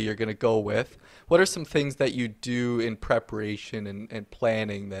idea you're going to go with, what are some things that you do in preparation and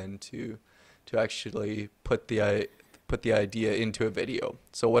planning then to actually put the idea into a video?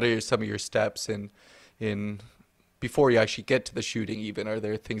 So what are some of your steps in before you actually get to the shooting even? Are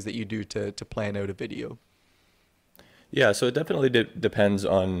there things that you do to plan out a video? Yeah, so it definitely depends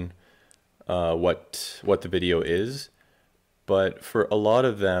on what the video is, but for a lot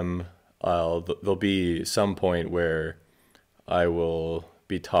of them, there'll be some point where I will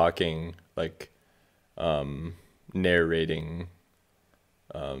be talking, like narrating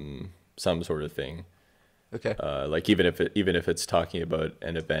some sort of thing. Okay. Like even if it's talking about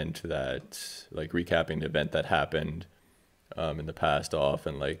an event that, like recapping an event that happened in the past, I'll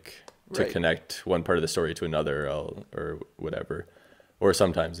often like to Right. connect one part of the story to another, or whatever. Or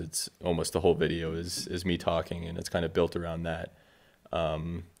sometimes it's almost the whole video is me talking and it's kind of built around that.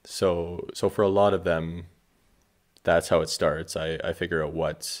 So for a lot of them, that's how it starts. I figure out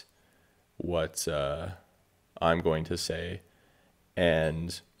what I'm going to say,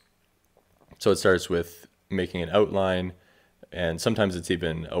 and so it starts with making an outline, and sometimes it's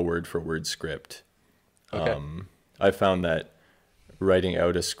even a word for word script. Okay. I found that writing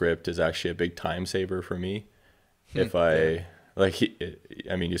out a script is actually a big time saver for me. If I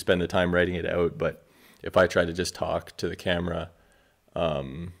I mean, you spend the time writing it out, but if I try to just talk to the camera, I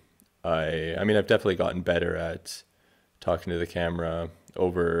mean, I've definitely gotten better at talking to the camera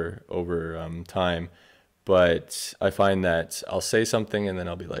over time, but I find that I'll say something and then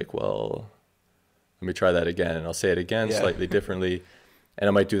I'll be like, well, let me try that again, and I'll say it again Yeah. slightly differently, and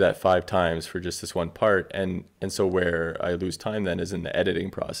I might do that 5 times for just this one part, and so where I lose time then is in the editing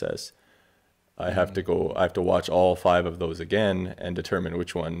process. I have to watch all 5 of those again and determine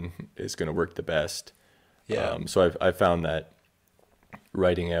which one is going to work the best. Yeah. So I've found that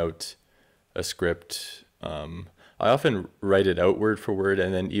writing out a script, I often write it out word for word,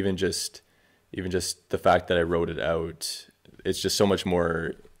 and then even just the fact that I wrote it out, it's just so much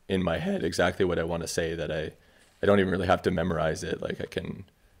more in my head exactly what I want to say that I don't even really have to memorize it. Like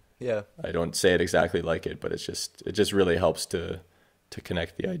Yeah. I don't say it exactly like it, but it just really helps to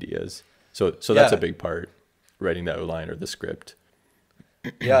connect the ideas. So that's Yeah. a big part, writing the outline or the script.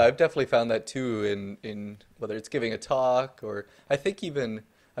 Yeah, I've definitely found that too in whether it's giving a talk or I think even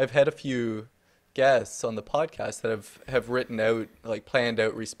I've had a few guests on the podcast that have written out, like planned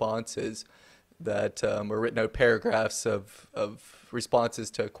out responses that or written out paragraphs of responses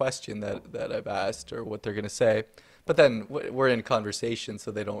to a question that I've asked or what they're going to say. But then we're in conversation,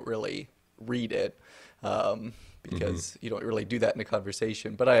 so they don't really read it because you don't really do that in a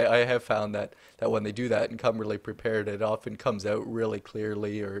conversation. But I have found that when they do that and come really prepared, it often comes out really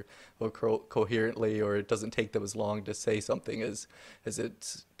clearly or coherently, or it doesn't take them as long to say something as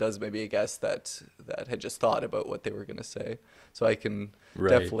it does maybe a guest that had just thought about what they were going to say. So I can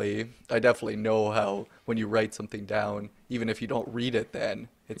Right. I definitely know how when you write something down, even if you don't read it, then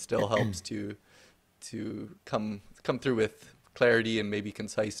it still helps to come through with clarity and maybe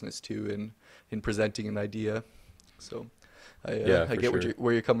conciseness too in presenting an idea. So Yeah, I for get sure.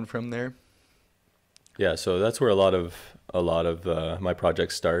 where you're coming from there. Yeah, so that's where a lot of my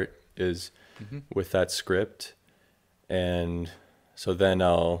projects start is Hmm. with that script, and so then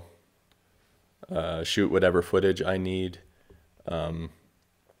I'll shoot whatever footage I need.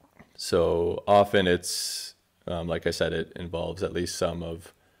 So often it's like I said, it involves at least some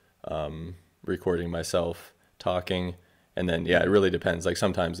of recording myself talking, and then yeah, it Hmm. really depends. Like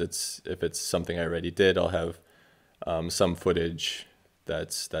sometimes it's if it's something I already did, I'll have some footage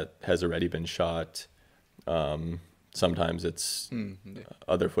that has already been shot. Sometimes it's Hmm.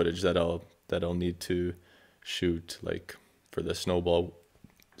 other footage that I'll need to shoot, like for the snowball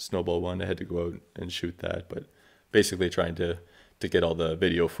one. I had to go out and shoot that, but basically trying to get all the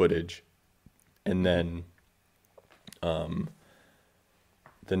video footage, and Hmm. then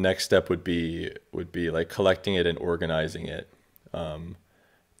the next step would be like collecting it and organizing it.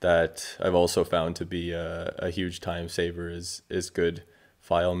 That I've also found to be a huge time saver is good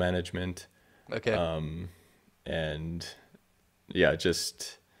file management, Okay. and yeah,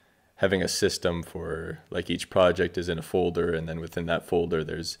 just having a system for like each project is in a folder, and then within that folder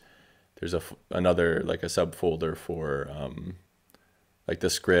there's another like a subfolder for like the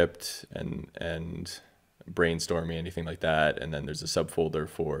script and brainstorming, anything like that, and then there's a subfolder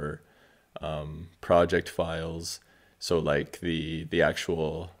for project files, so like the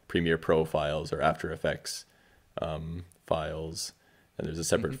actual Premiere Pro files or After Effects files, and there's a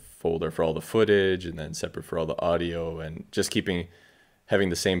separate Hmm. folder for all the footage, and then separate for all the audio, and just having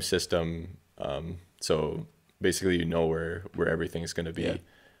the same system. So basically, you know where everything's going to Yeah.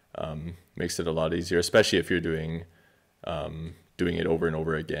 be. Makes it a lot easier, especially if you're doing it over and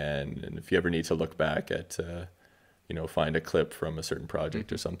over again, and if you ever need to look back at find a clip from a certain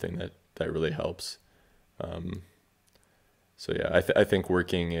project or Hmm. something, that really helps. So yeah, I think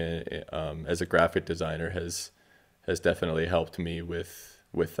working as a graphic designer has definitely helped me with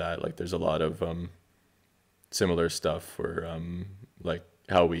that. Like there's a lot of similar stuff for like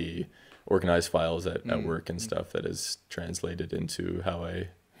how we organize files at Mm. work and stuff that is translated into how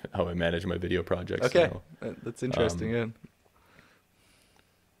I manage my video projects Okay. now. That's interesting. Yeah.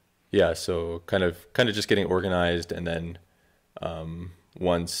 Yeah, so kind of just getting organized, and then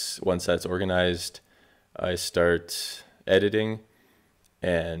once that's organized, I start editing.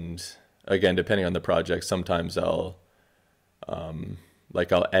 And again, depending on the project, sometimes I'll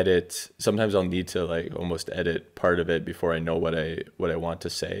edit. Sometimes I'll need to like almost edit part of it before I know what I want to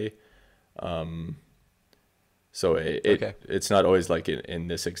say. So Okay. it's not always like in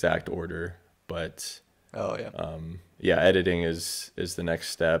this exact order, but Oh yeah. yeah, editing is the next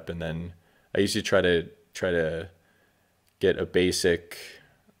step, and then I usually try to get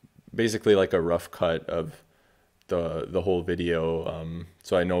basically like a rough cut of the whole video,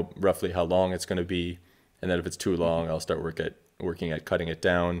 so I know roughly how long it's going to be, and then if it's too Hmm. long, I'll start working at cutting it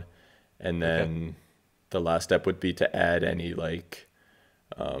down, and Okay. then the last step would be to add any like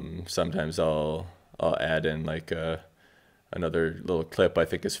sometimes I'll add in like another little clip I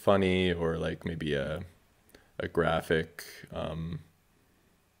think is funny, or like maybe a graphic,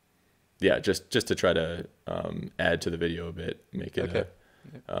 yeah, just to try to add to the video a bit, make it Okay.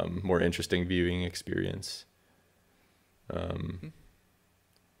 a more interesting viewing experience. Hmm.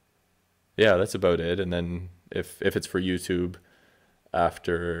 Yeah, that's about it. And then if it's for YouTube,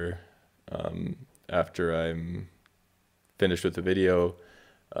 after after I'm finished with the video,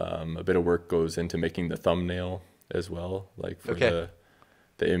 a bit of work goes into making the thumbnail as well, like for Okay.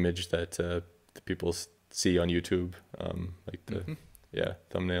 the image that the people see on YouTube, like the Hmm. yeah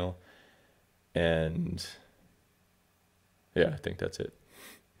thumbnail, and yeah, I think that's it.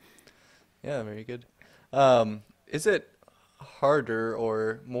 Yeah. Very good. Is it harder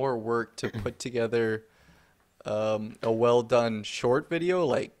or more work to put together a well done short video,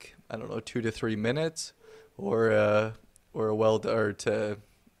 like I don't know, 2 to 3 minutes, or or a well or to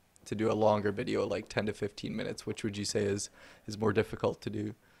to do a longer video, like 10 to 15 minutes? Which would you say is more difficult to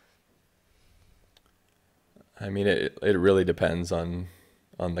do? I mean, it really depends on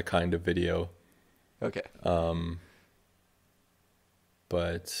the kind of video. Okay.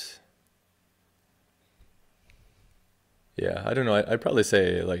 But yeah, I don't know. I'd probably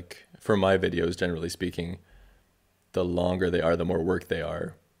say, like, for my videos, generally speaking, the longer they are, the more work they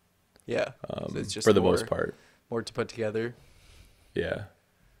are. Yeah. So it's just for the most part. more to put together. Yeah.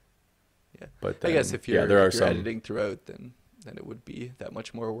 Yeah. But I guess if you're, there are if you're some editing throughout, then it would be that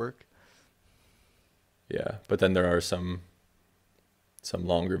much more work. Yeah, but then there are some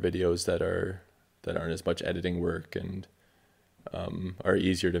longer videos that aren't as much editing work and are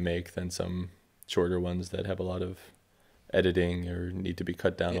easier to make than some shorter ones that have a lot of editing or need to be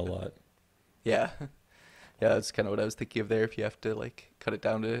cut down a lot. Yeah. Yeah, that's kind of what I was thinking of there. If you have to like cut it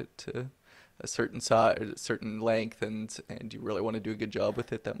down to a certain size, a certain length, and you really want to do a good job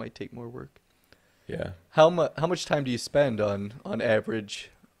with it, that might take more work. Yeah. How much time do you spend on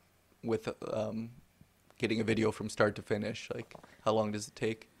average with getting a video from start to finish? Like, how long does it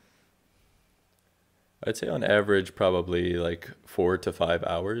take? I'd say on average probably like 4 to 5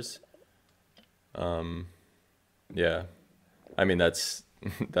 hours. Yeah. I mean, that's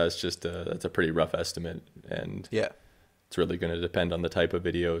just that's a pretty rough estimate, and Yeah. it's really going to depend on the type of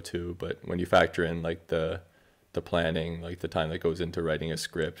video too. But when you factor in like the planning, like the time that goes into writing a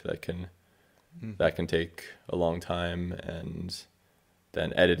script, that can take a long time, and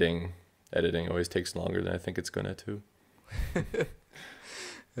then editing always takes longer than I think it's gonna too.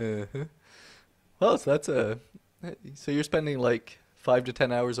 Uh-huh. Well, so so you're spending like 5 to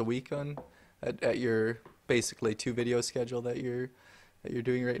 10 hours a week at your basically 2 video schedule that you're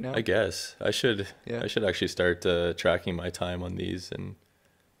doing right now. I guess I should Yeah. actually start tracking my time on these and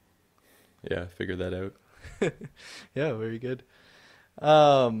figure that out. Yeah, very good.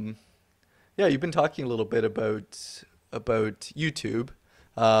 Yeah, you've been talking a little bit about YouTube.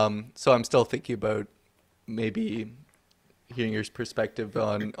 So I'm still thinking about maybe hearing your perspective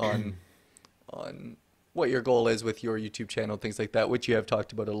on what your goal is with your YouTube channel, things like that, which you have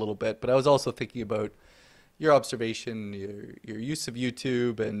talked about a little bit. But I was also thinking about your observation, your use of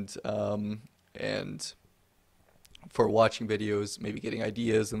YouTube, and for watching videos, maybe getting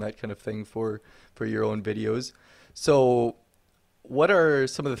ideas and that kind of thing for your own videos. So what are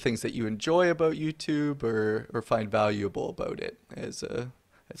some of the things that you enjoy about YouTube or find valuable about it as a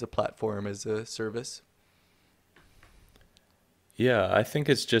platform, as a service? Yeah, I think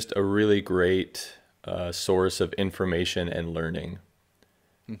it's just a really great source of information and learning.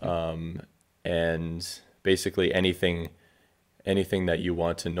 And basically anything that you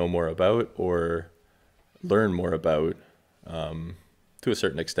want to know more about or learn more about, to a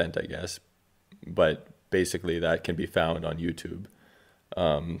certain extent, I guess. But basically that can be found on YouTube.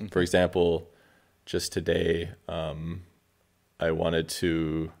 For example, just today, I wanted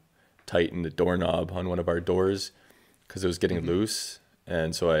to tighten the doorknob on one of our doors because it was getting loose.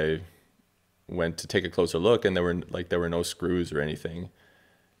 And so I went to take a closer look, and there were no screws or anything.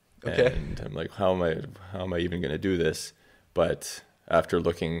 Okay. And I'm like, how am I even going to do this? But after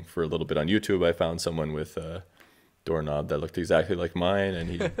looking for a little bit on YouTube, I found someone with a doorknob that looked exactly like mine, and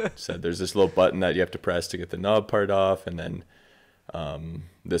he said there's this little button that you have to press to get the knob part off, and then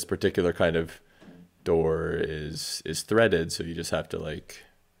this particular kind of door is threaded, so you just have to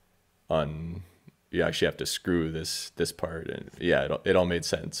you actually have to screw this part, and it all made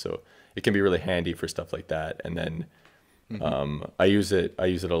sense. So it can be really handy for stuff like that. And then I use it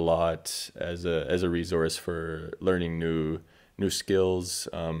a lot as a resource for learning new skills,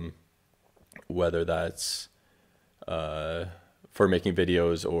 whether that's for making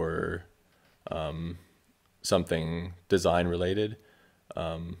videos or something design related.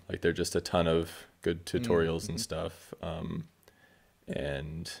 Like there are just a ton of good tutorials and stuff.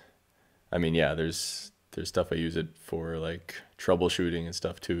 And I mean, there's stuff I use it for, like troubleshooting and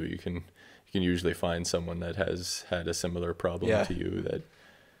stuff too. You can usually find someone that has had a similar problem to you that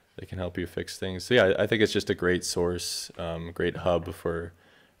they can help you fix things. So I think it's just a great source, great hub for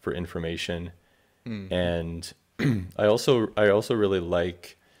information. And I also really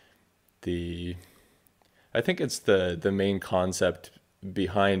like I think it's the main concept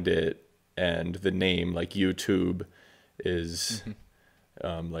behind it, and the name, like YouTube is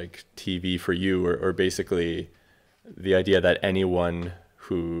like TV for you, or basically the idea that anyone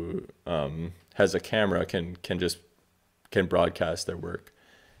who has a camera can broadcast their work.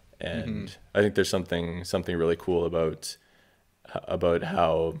 And I think there's something really cool about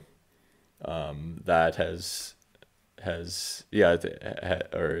how that has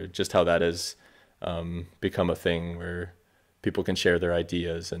or just how that has become a thing where people can share their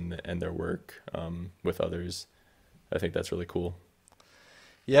ideas and their work with others. I think that's really cool.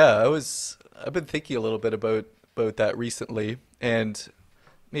 Yeah, I've been thinking a little bit about that recently, and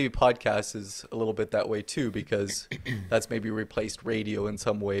maybe podcast is a little bit that way too, because that's maybe replaced radio in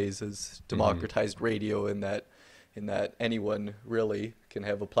some ways, as democratized radio in that anyone really can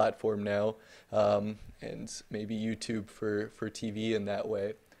have a platform now, and maybe YouTube for TV in that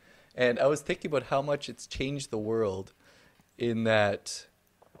way. And I was thinking about how much it's changed the world, in that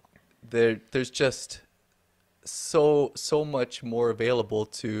there's just so much more available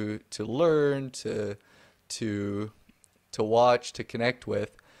to learn, to watch, to connect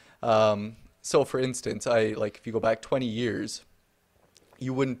with. So for instance, if you go back 20 years,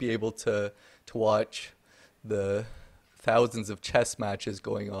 you wouldn't be able to watch the thousands of chess matches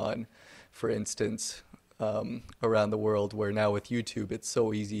going on, for instance, around the world, where now with YouTube, it's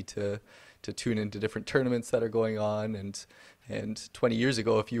so easy to tune into different tournaments that are going on. And 20 years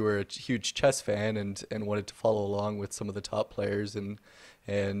ago, if you were a huge chess fan and wanted to follow along with some of the top players and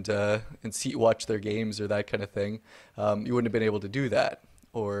watch their games or that kind of thing, you wouldn't have been able to do that.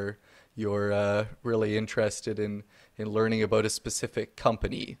 Or you're really interested in learning about a specific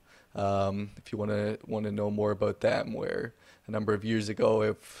company, if you want to know more about them, where a number of years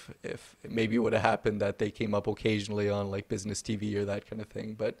ago, if maybe it would have happened that they came up occasionally on like business TV or that kind of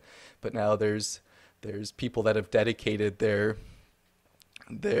thing, but now there's people that have dedicated their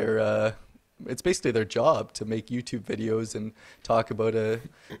it's basically their job to make YouTube videos and talk about a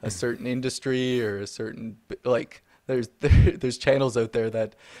certain industry or a certain, like, there's channels out there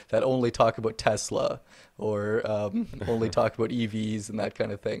that only talk about Tesla, or only talk about EVs and that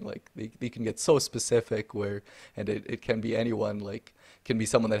kind of thing. Like they can get so specific, and it can be anyone, like can be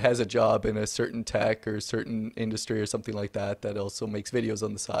someone that has a job in a certain tech or a certain industry or something like that also makes videos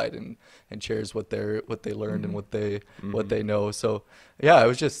on the side and shares what they learned and what they know. So yeah,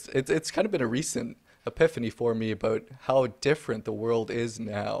 it's kind of been a recent epiphany for me about how different the world is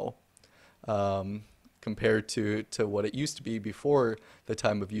now, compared to what it used to be before the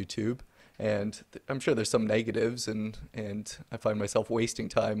time of YouTube. And I'm sure there's some negatives, and I find myself wasting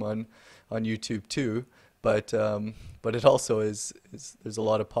time on YouTube too. But it also is there's a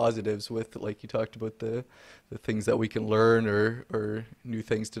lot of positives with, like you talked about, the things that we can learn or new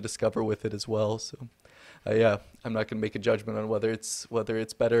things to discover with it as well. So yeah, I'm not going to make a judgment on whether it's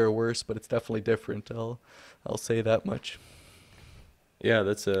better or worse, but it's definitely different. I'll say that much. Yeah,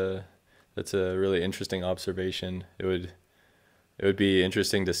 that's a really interesting observation. It would be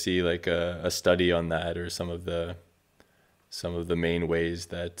interesting to see like a study on that, or some of the main ways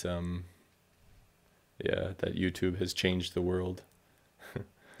that that YouTube has changed the world.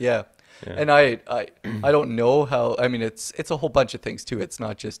 Yeah. Yeah. And I don't know how. I mean, it's a whole bunch of things too. It's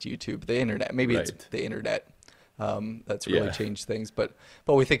not just YouTube, the internet. Maybe it's Right. the internet that's really Yeah. changed things. But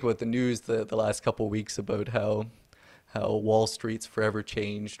we think about the news the last couple of weeks about how Wall Street's forever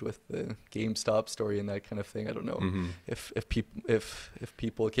changed with the GameStop story and that kind of thing. I don't know if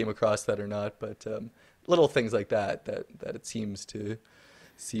people came across that or not, but little things like that it seems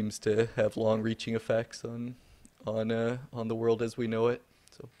to have long-reaching effects on the world as we know it.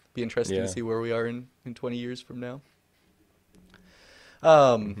 So be interesting Yeah. to see where we are in 20 years from now.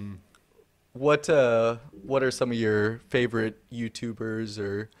 What are some of your favorite YouTubers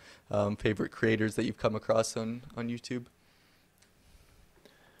or favorite creators that you've come across on YouTube?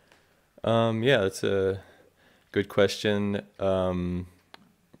 Yeah, that's a good question.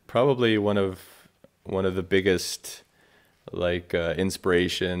 Probably one of the biggest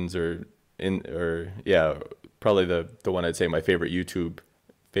inspirations, probably the one I'd say my favorite YouTuber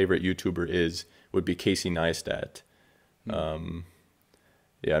would be Casey Neistat.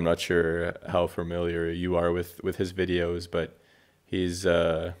 Yeah, I'm not sure how familiar you are with his videos, but he's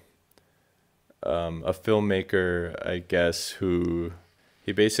a filmmaker, I guess, who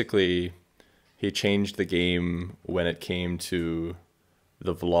he changed the game when it came to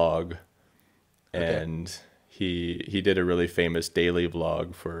the vlog. Okay. And he did a really famous daily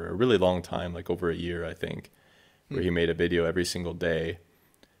vlog for a really long time, like over a year, I think, where he made a video every single day.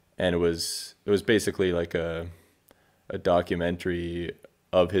 And it was basically like a documentary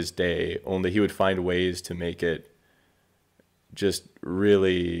of his day, only he would find ways to make it just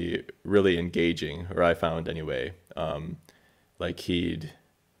really, really engaging, or I found anyway. Like he'd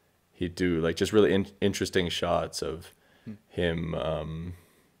do like just really interesting shots of him,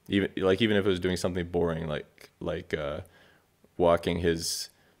 even if it was doing something boring, like walking his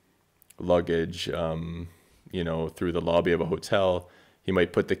luggage, through the lobby of a hotel. He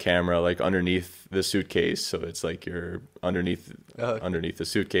might put the camera like underneath the suitcase, so it's like you're underneath the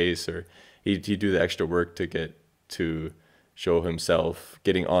suitcase, or he'd do the extra work to get to show himself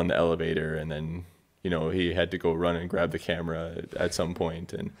getting on the elevator, and then he had to go run and grab the camera at some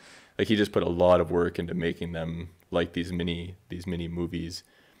point, and like he just put a lot of work into making them like these mini movies,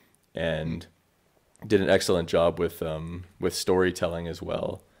 and did an excellent job with storytelling as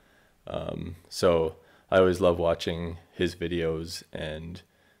well. So I always love watching his videos, and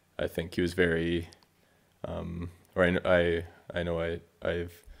I think he was very, or I know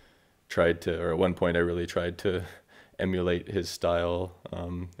I've tried to, or at one point I really tried to emulate his style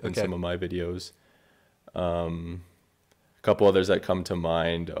in some of my videos. A couple others that come to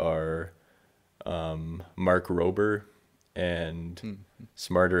mind are Mark Rober and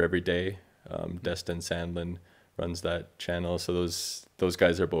Smarter Every Day. Destin Sandlin runs that channel, so those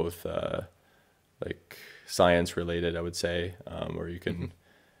guys are both like science related, I would say, or you can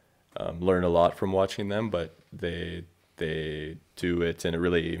learn a lot from watching them, but they do it in a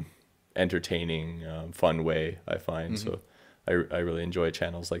really entertaining, fun way, I find. So I really enjoy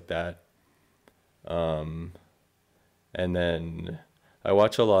channels like that. And then I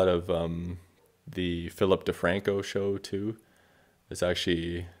watch a lot of the Philip DeFranco show too. It's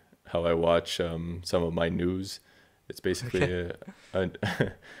actually how I watch some of my news. It's basically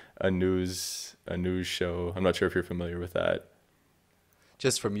a news show. I'm not sure if you're familiar with that.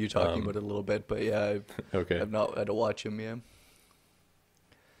 Just from you talking about it a little bit, but yeah, Okay. I've not had to watch him. Yeah.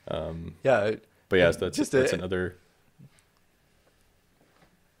 But yes, that's another.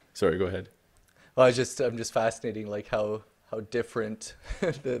 Sorry, go ahead. Well, I'm just fascinating, like how different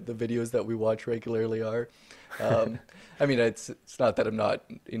the videos that we watch regularly are. I mean, it's not that I'm not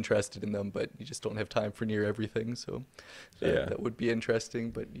interested in them, but you just don't have time for near everything. So that would be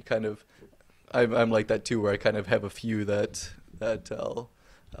interesting. But you kind of, I'm like that too, where I kind of have a few that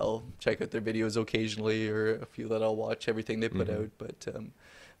I'll check out their videos occasionally, or a few that I'll watch everything they put out.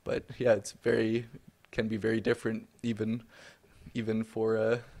 But yeah, can be very different, even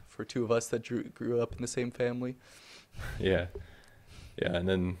for two of us that grew up in the same family. Yeah, and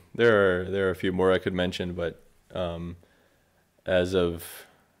then there are a few more I could mention, but as of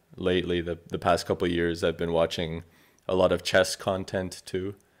lately, the past couple of years, I've been watching a lot of chess content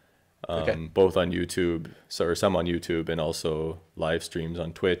too, both on YouTube, some on YouTube, and also live streams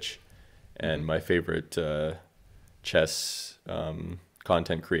on Twitch. And my favorite chess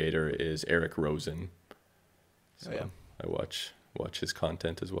content creator is Eric Rosen. So I watch his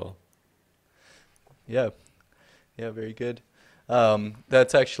content as well. Yeah, very good.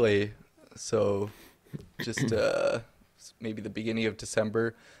 That's actually, so just maybe the beginning of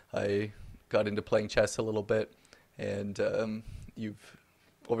December, I got into playing chess a little bit, and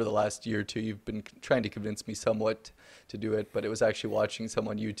over the last year or two, you've been trying to convince me somewhat to do it, but it was actually watching some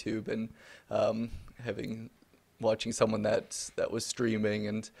on YouTube, and watching someone that was streaming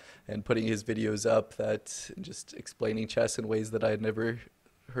and putting his videos up, that just explaining chess in ways that I had never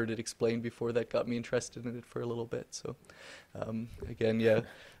heard it explained before, that got me interested in it for a little bit. So again, yeah,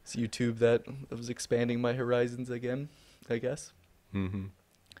 it's YouTube that was expanding my horizons again, I guess.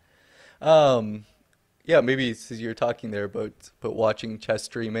 Yeah, maybe since you're talking there about watching chess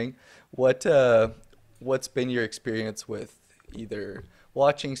streaming, what's been your experience with either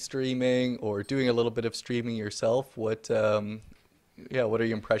watching streaming or doing a little bit of streaming yourself? What are your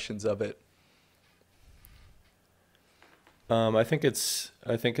impressions of it? I think it's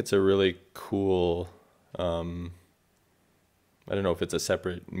a really cool. I don't know if it's a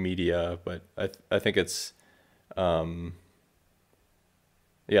separate media, but I think it's, the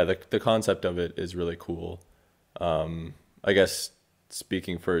concept of it is really cool. I guess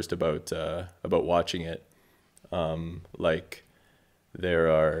speaking first about watching it, like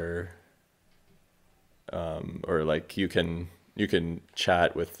there are, or like you can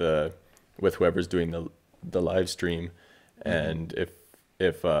chat with whoever's doing the live stream, and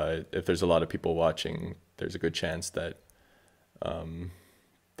if there's a lot of people watching, there's a good chance that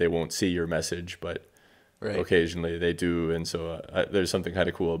they won't see your message, but Right. occasionally they do, and so there's something kind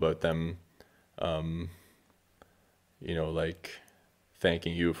of cool about them, like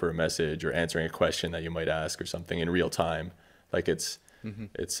thanking you for a message or answering a question that you might ask or something in real time. Like it's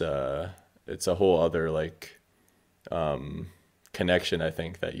a whole other like connection, I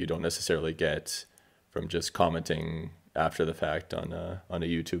think, that you don't necessarily get from just commenting after the fact on a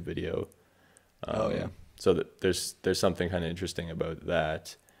YouTube video. So that there's something kind of interesting about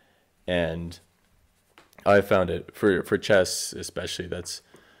that, and I found it for chess especially. That's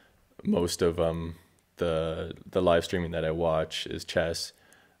most of the live streaming that I watch is chess.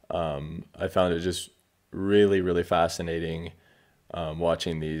 I found it just really, really fascinating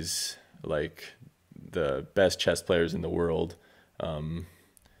watching these, like, the best chess players in the world.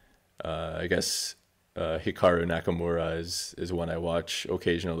 I guess Hikaru Nakamura is one I watch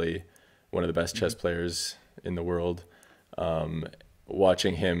occasionally, one of the best chess players in the world.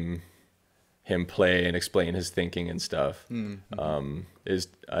 Watching him play and explain his thinking and stuff is,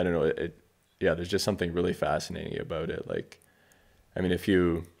 I don't know, there's just something really fascinating about it. Like, I mean, if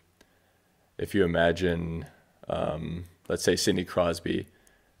you imagine, let's say Sidney Crosby,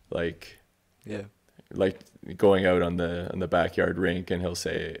 like going out on the backyard rink, and he'll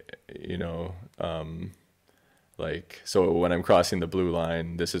say, like, so when I'm crossing the blue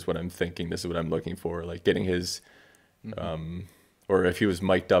line, this is what I'm thinking, this is what I'm looking for. Like getting his, or if he was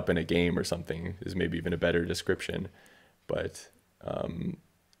mic'd up in a game or something is maybe even a better description. But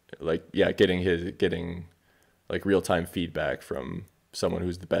getting like real-time feedback from someone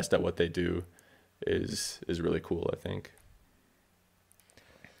who's the best at what they do is really cool, I think.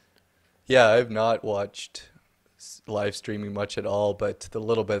 Yeah, I've not watched live streaming much at all, but the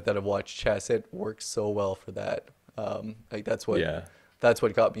little bit that I've watched chess, it works so well for that. Like that's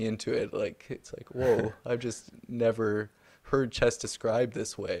what got me into it. Like it's like, whoa, I've just never heard chess described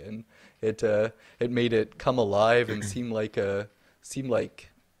this way, and it made it come alive and seem like it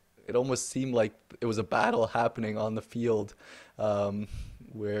almost seemed like it was a battle happening on the field,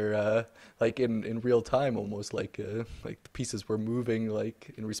 where like in real time, almost like the pieces were moving,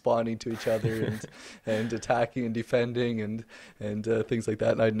 like and responding to each other, and attacking and defending and things like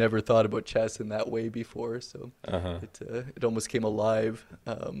that. And I'd never thought about chess in that way before, so it almost came alive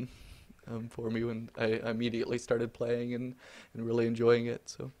for me when I immediately started playing and really enjoying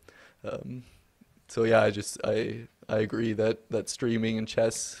it. So yeah, I agree that streaming and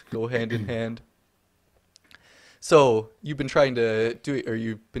chess go hand in hand. So you've been trying to do it, or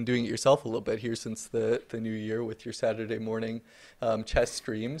you've been doing it yourself a little bit here since the new year with your Saturday morning chess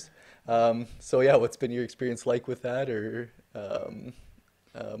streams. So yeah, what's been your experience like with that, or how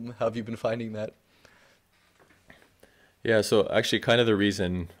have you been finding that? Yeah, so actually kind of the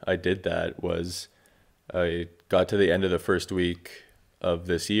reason I did that was I got to the end of the first week of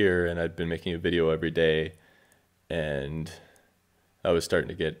this year, and I'd been making a video every day, and I was starting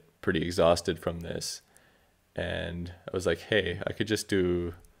to get pretty exhausted from this. And I was like, hey, I could just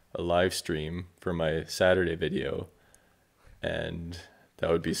do a live stream for my Saturday video, and that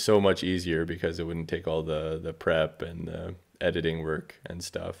would be so much easier because it wouldn't take all the prep and the editing work and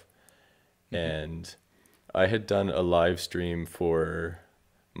stuff. And I had done a live stream for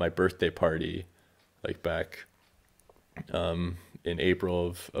my birthday party, like back in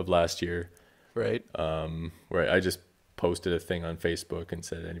April of last year. Right. Where I just posted a thing on Facebook and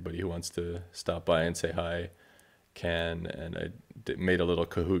said anybody who wants to stop by and say hi can, and I made a little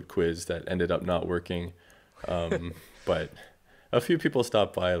Kahoot quiz that ended up not working. But a few people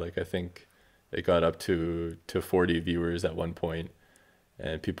stopped by, like I think it got up to 40 viewers at one point,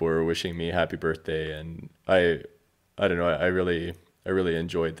 and people were wishing me happy birthday, and I don't know, I really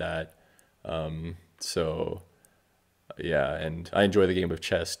enjoyed that. So yeah, and I enjoy the game of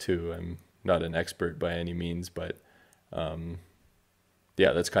chess too. I'm not an expert by any means, but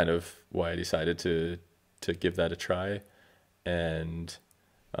yeah, that's kind of why I decided to give that a try. And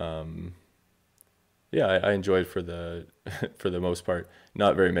yeah, I enjoyed for the for the most part.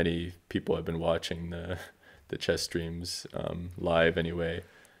 Not very many people have been watching the chess streams live anyway,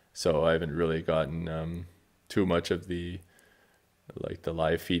 so I haven't really gotten too much of the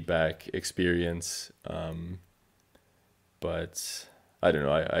live feedback experience. But I don't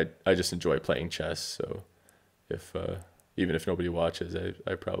know, I just enjoy playing chess, so if even if nobody watches,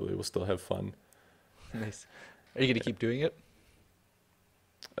 I probably will still have fun. Nice. Are you going to keep doing it?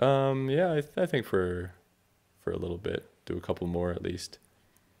 Yeah, I think for a little bit, do a couple more at least.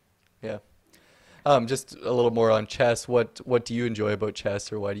 Yeah. Just a little more on chess. What do you enjoy about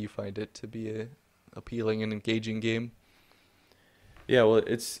chess, or why do you find it to be a appealing and engaging game? Yeah, well,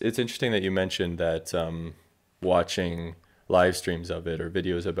 it's interesting that you mentioned that watching live streams of it or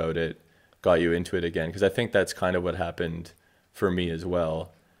videos about it got you into it again, because I think that's kind of what happened for me as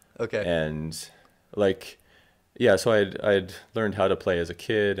well. Okay. And like, yeah, so I'd learned how to play as a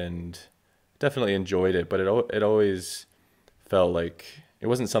kid and definitely enjoyed it, but it always felt like it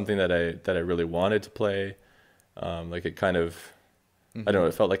wasn't something that I really wanted to play. Like it kind of, I don't know,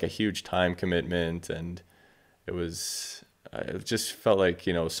 it felt like a huge time commitment, and it just felt like,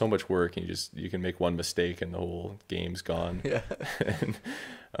 so much work, and you can make one mistake and the whole game's gone. Yeah. And,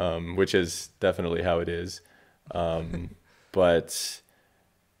 which is definitely how it is. But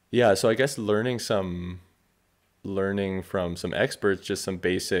yeah, so I guess learning from some experts, just some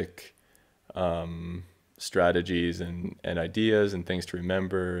basic strategies and ideas and things to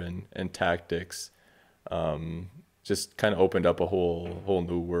remember and tactics, just kind of opened up a whole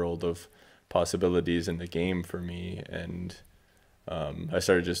new world of possibilities in the game for me, and I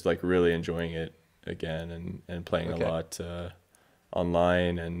started just like really enjoying it again, and playing a lot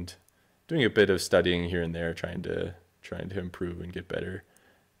online, and doing a bit of studying here and there, trying to improve and get better.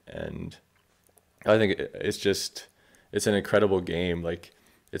 And I think it's an incredible game. Like,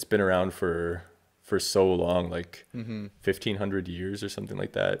 it's been around for so long, like 1,500 years or something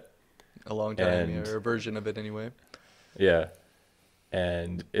like that. A long time, or a version of it anyway. Yeah.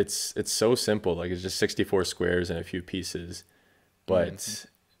 And it's so simple. Like, it's just 64 squares and a few pieces, but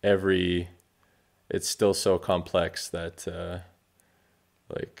it's still so complex that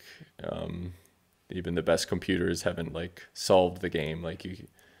even the best computers haven't like solved the game. Like,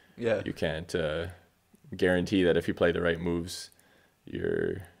 you can't guarantee that if you play the right moves,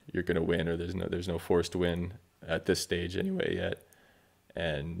 you're gonna win, or there's no forced win at this stage anyway yet.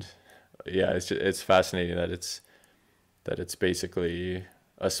 And yeah, it's fascinating that it's basically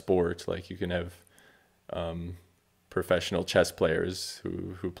a sport. Like, you can have professional chess players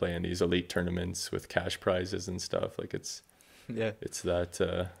who play in these elite tournaments with cash prizes and stuff. Like, it's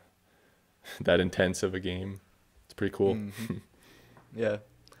that intense of a game. It's pretty cool. Yeah,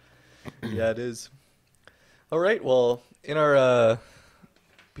 it is. All right, well, in our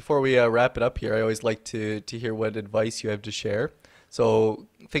before we wrap it up here, I always like to hear what advice you have to share. So,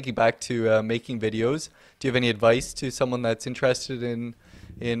 thinking back to making videos, do you have any advice to someone that's interested in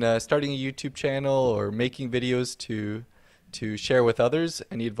starting a YouTube channel or making videos to share with others?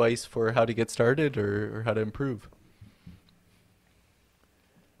 Any advice for how to get started or how to improve?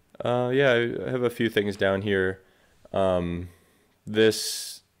 Yeah, I have a few things down here.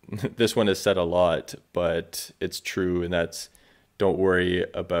 This one is said a lot, but it's true, and that's, don't worry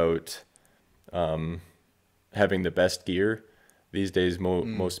about having the best gear. These days,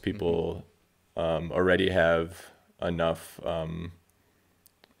 most people already have enough of,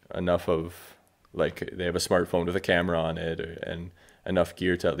 like, they have a smartphone with a camera on it, and enough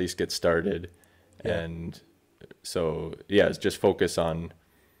gear to at least get started. And so, yeah, it's just focus on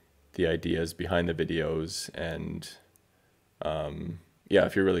the ideas behind the videos, and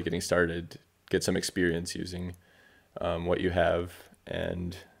if you're really getting started, get some experience using what you have,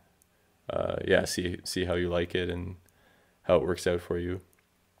 and see how you like it and how it works out for you.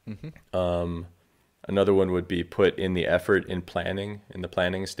 Another one would be put in the effort in the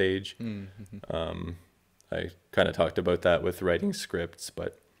planning stage. I kind of talked about that with writing scripts,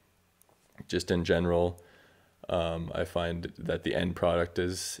 but just in general, I find that the end product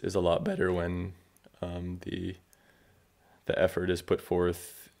is a lot better when the effort is put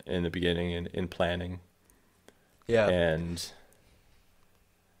forth in the beginning in planning. Yeah. And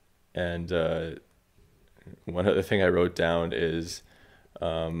one other thing I wrote down is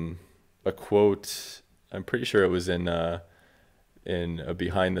a quote. I'm pretty sure it was in a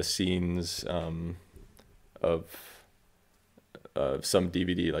behind the scenes of some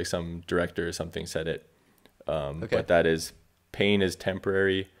DVD, like some director or something said it. But that is, pain is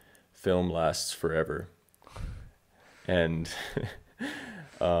temporary, film lasts forever. And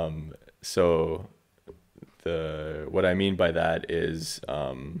so what I mean by that is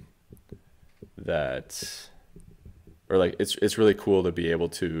that, or like, it's really cool to be able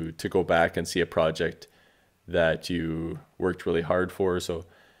to go back and see a project that you worked really hard for. So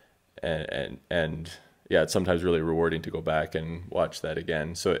and yeah, it's sometimes really rewarding to go back and watch that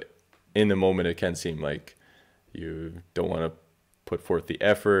again. So in the moment, it can seem like you don't want to put forth the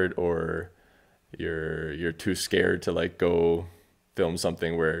effort, or you're too scared to like go film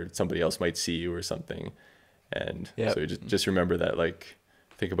something where somebody else might see you or something. And so you just remember that, like,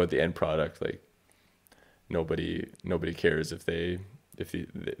 think about the end product. Like, nobody cares if they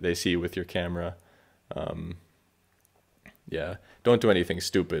see you with your camera. Don't do anything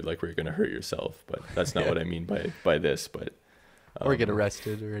stupid like where you're gonna hurt yourself, but that's not what I mean by this. But or get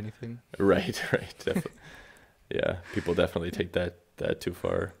arrested or anything. Right, definitely. Yeah, people definitely take that too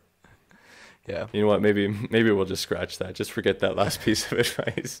far. Yeah. You know what? Maybe we'll just scratch that. Just forget that last piece of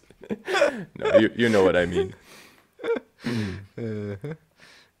advice. No, you know what I mean.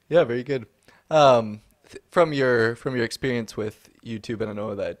 Yeah, very good. From your experience with YouTube, and I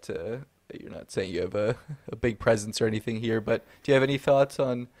know that you're not saying you have a big presence or anything here, but do you have any thoughts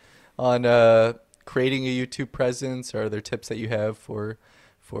on creating a YouTube presence, or are there tips that you have for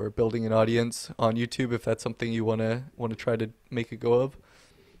building an audience on YouTube, if that's something you want to try to make a go of?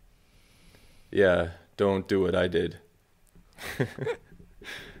 Yeah, don't do what I did.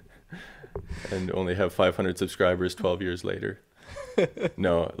 And only have 500 subscribers 12 years later.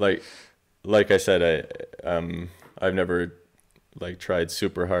 No, like I said, I've never like tried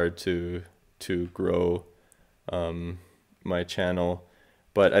super hard to grow my channel,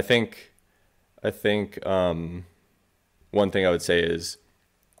 but I think I think one thing I would say is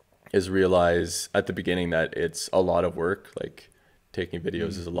realize at the beginning that it's a lot of work. Like taking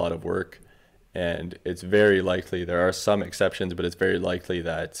videos is a lot of work, and it's very likely, there are some exceptions, but it's very likely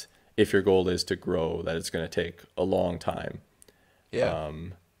that if your goal is to grow, that it's going to take a long time. Yeah.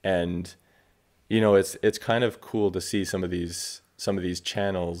 And you know, it's kind of cool to see some of these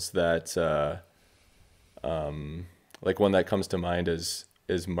channels that like one that comes to mind is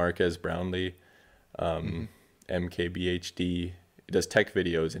Marques Brownlee, MKBHD. He does tech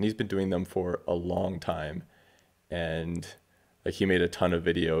videos, and he's been doing them for a long time. And like he made a ton of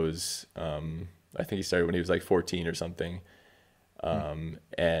videos. I think he started when he was like 14 or something.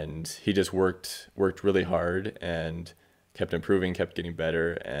 And he just worked really hard and kept improving, kept getting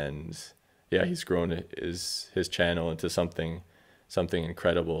better. And yeah, he's grown his channel into something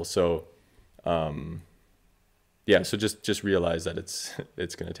incredible. So yeah, so just realize that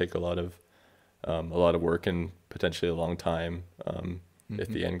it's going to take a lot of work and potentially a long time if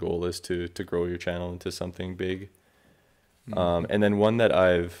the end goal is to grow your channel into something big. And then one that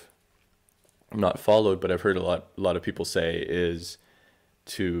I've not followed, but I've heard a lot of people say is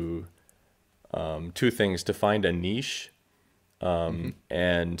to two things: to find a niche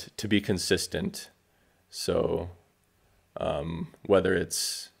and to be consistent. So whether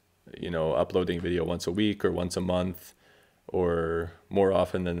it's, you know, uploading video once a week or once a month or more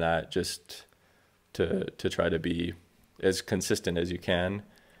often than that, just to try to be as consistent as you can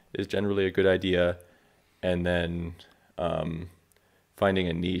is generally a good idea. And then finding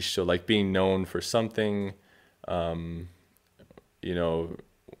a niche, so like being known for something, you know,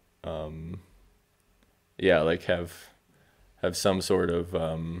 yeah, like have some sort of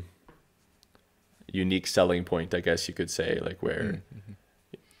unique selling point, I guess you could say, like where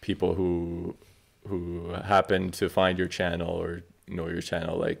people who happen to find your channel or know your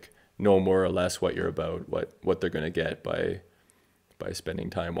channel, like know more or less what you're about, what they're going to get by spending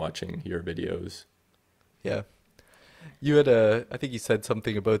time watching your videos. Yeah. You had I think you said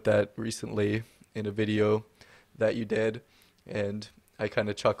something about that recently in a video that you did, and I kind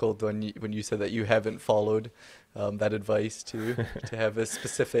of chuckled when you said that you haven't followed that advice to have a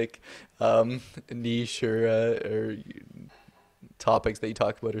specific niche or topics that you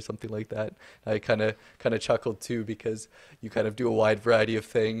talked about or something like that. I kind of chuckled too, because you kind of do a wide variety of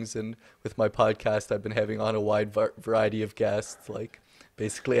things, and with my podcast I've been having on a wide variety of guests, like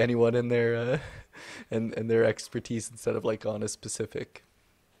basically anyone in their and their expertise, instead of like on a specific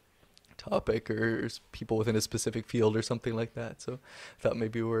topic or people within a specific field or something like that. So I thought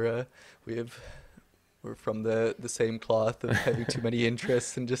maybe we're from the same cloth of having too many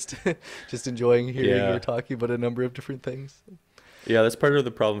interests and just enjoying hearing you talking about a number of different things. Yeah, that's part of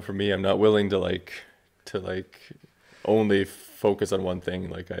the problem for me. I'm not willing to only focus on one thing.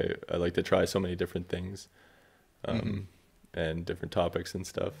 Like I like to try so many different things and different topics and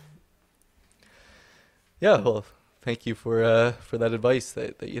stuff. Yeah, well, thank you for that advice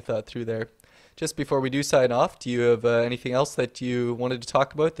that you thought through there. Just before we do sign off, do you have anything else that you wanted to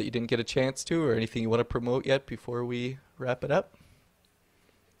talk about that you didn't get a chance to, or anything you want to promote yet before we wrap it up?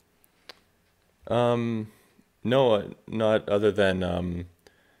 No, not other than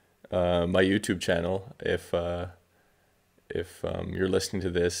my YouTube channel. If you're listening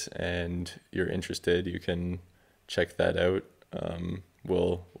to this and you're interested, you can check that out.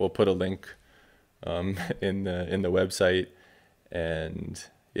 We'll put a link in the website, and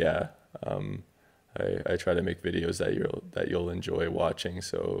yeah, I try to make videos that you'll enjoy watching.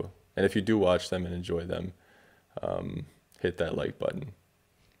 So, and if you do watch them and enjoy them, hit that like button.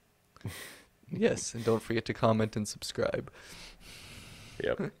 Yes, and don't forget to comment and subscribe.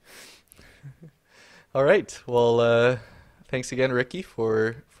 Yep. All right. Well, thanks again, Ricky,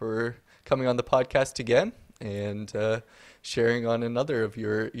 for coming on the podcast again and sharing on another of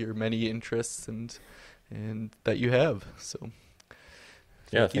your many interests and that you have. So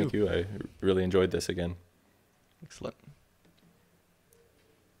thank you. I really enjoyed this again. Excellent.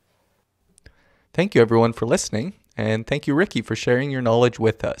 Thank you, everyone, for listening, and thank you, Ricky, for sharing your knowledge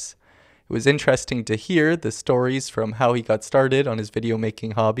with us. It was interesting to hear the stories from how he got started on his video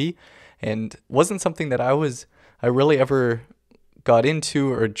making hobby, and wasn't something that I really ever got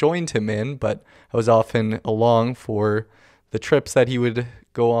into or joined him in, but I was often along for the trips that he would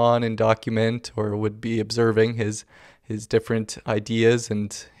go on and document, or would be observing his different ideas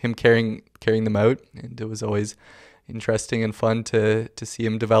and him carrying them out. And it was always interesting and fun to see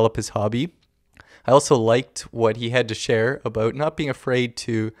him develop his hobby. I also liked what he had to share about not being afraid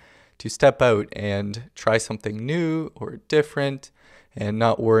to step out and try something new or different, and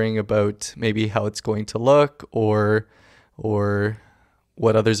not worrying about maybe how it's going to look or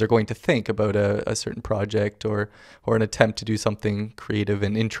what others are going to think about a certain project or an attempt to do something creative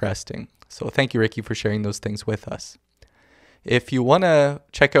and interesting. So thank you, Ricky, for sharing those things with us. If you want to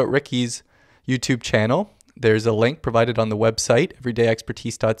check out Ricky's YouTube channel, there's a link provided on the website,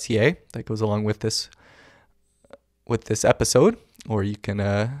 everydayexpertise.ca, that goes along with this episode, or you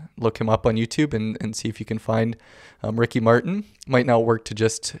can look him up on YouTube and see if you can find Ricky Martin. Might not work to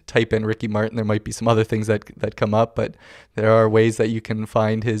just type in Ricky Martin. There might be some other things that come up, but there are ways that you can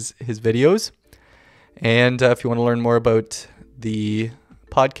find his videos. And if you want to learn more about the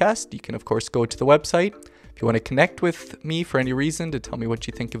podcast, you can, of course, go to the website. If you want to connect with me for any reason to tell me what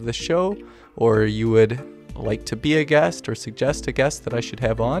you think of the show, or you would like to be a guest or suggest a guest that I should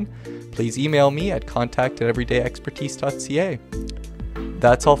have on, please email me at contact@everydayexpertise.ca.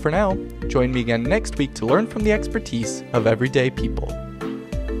 That's all for now. Join me again next week to learn from the expertise of everyday people.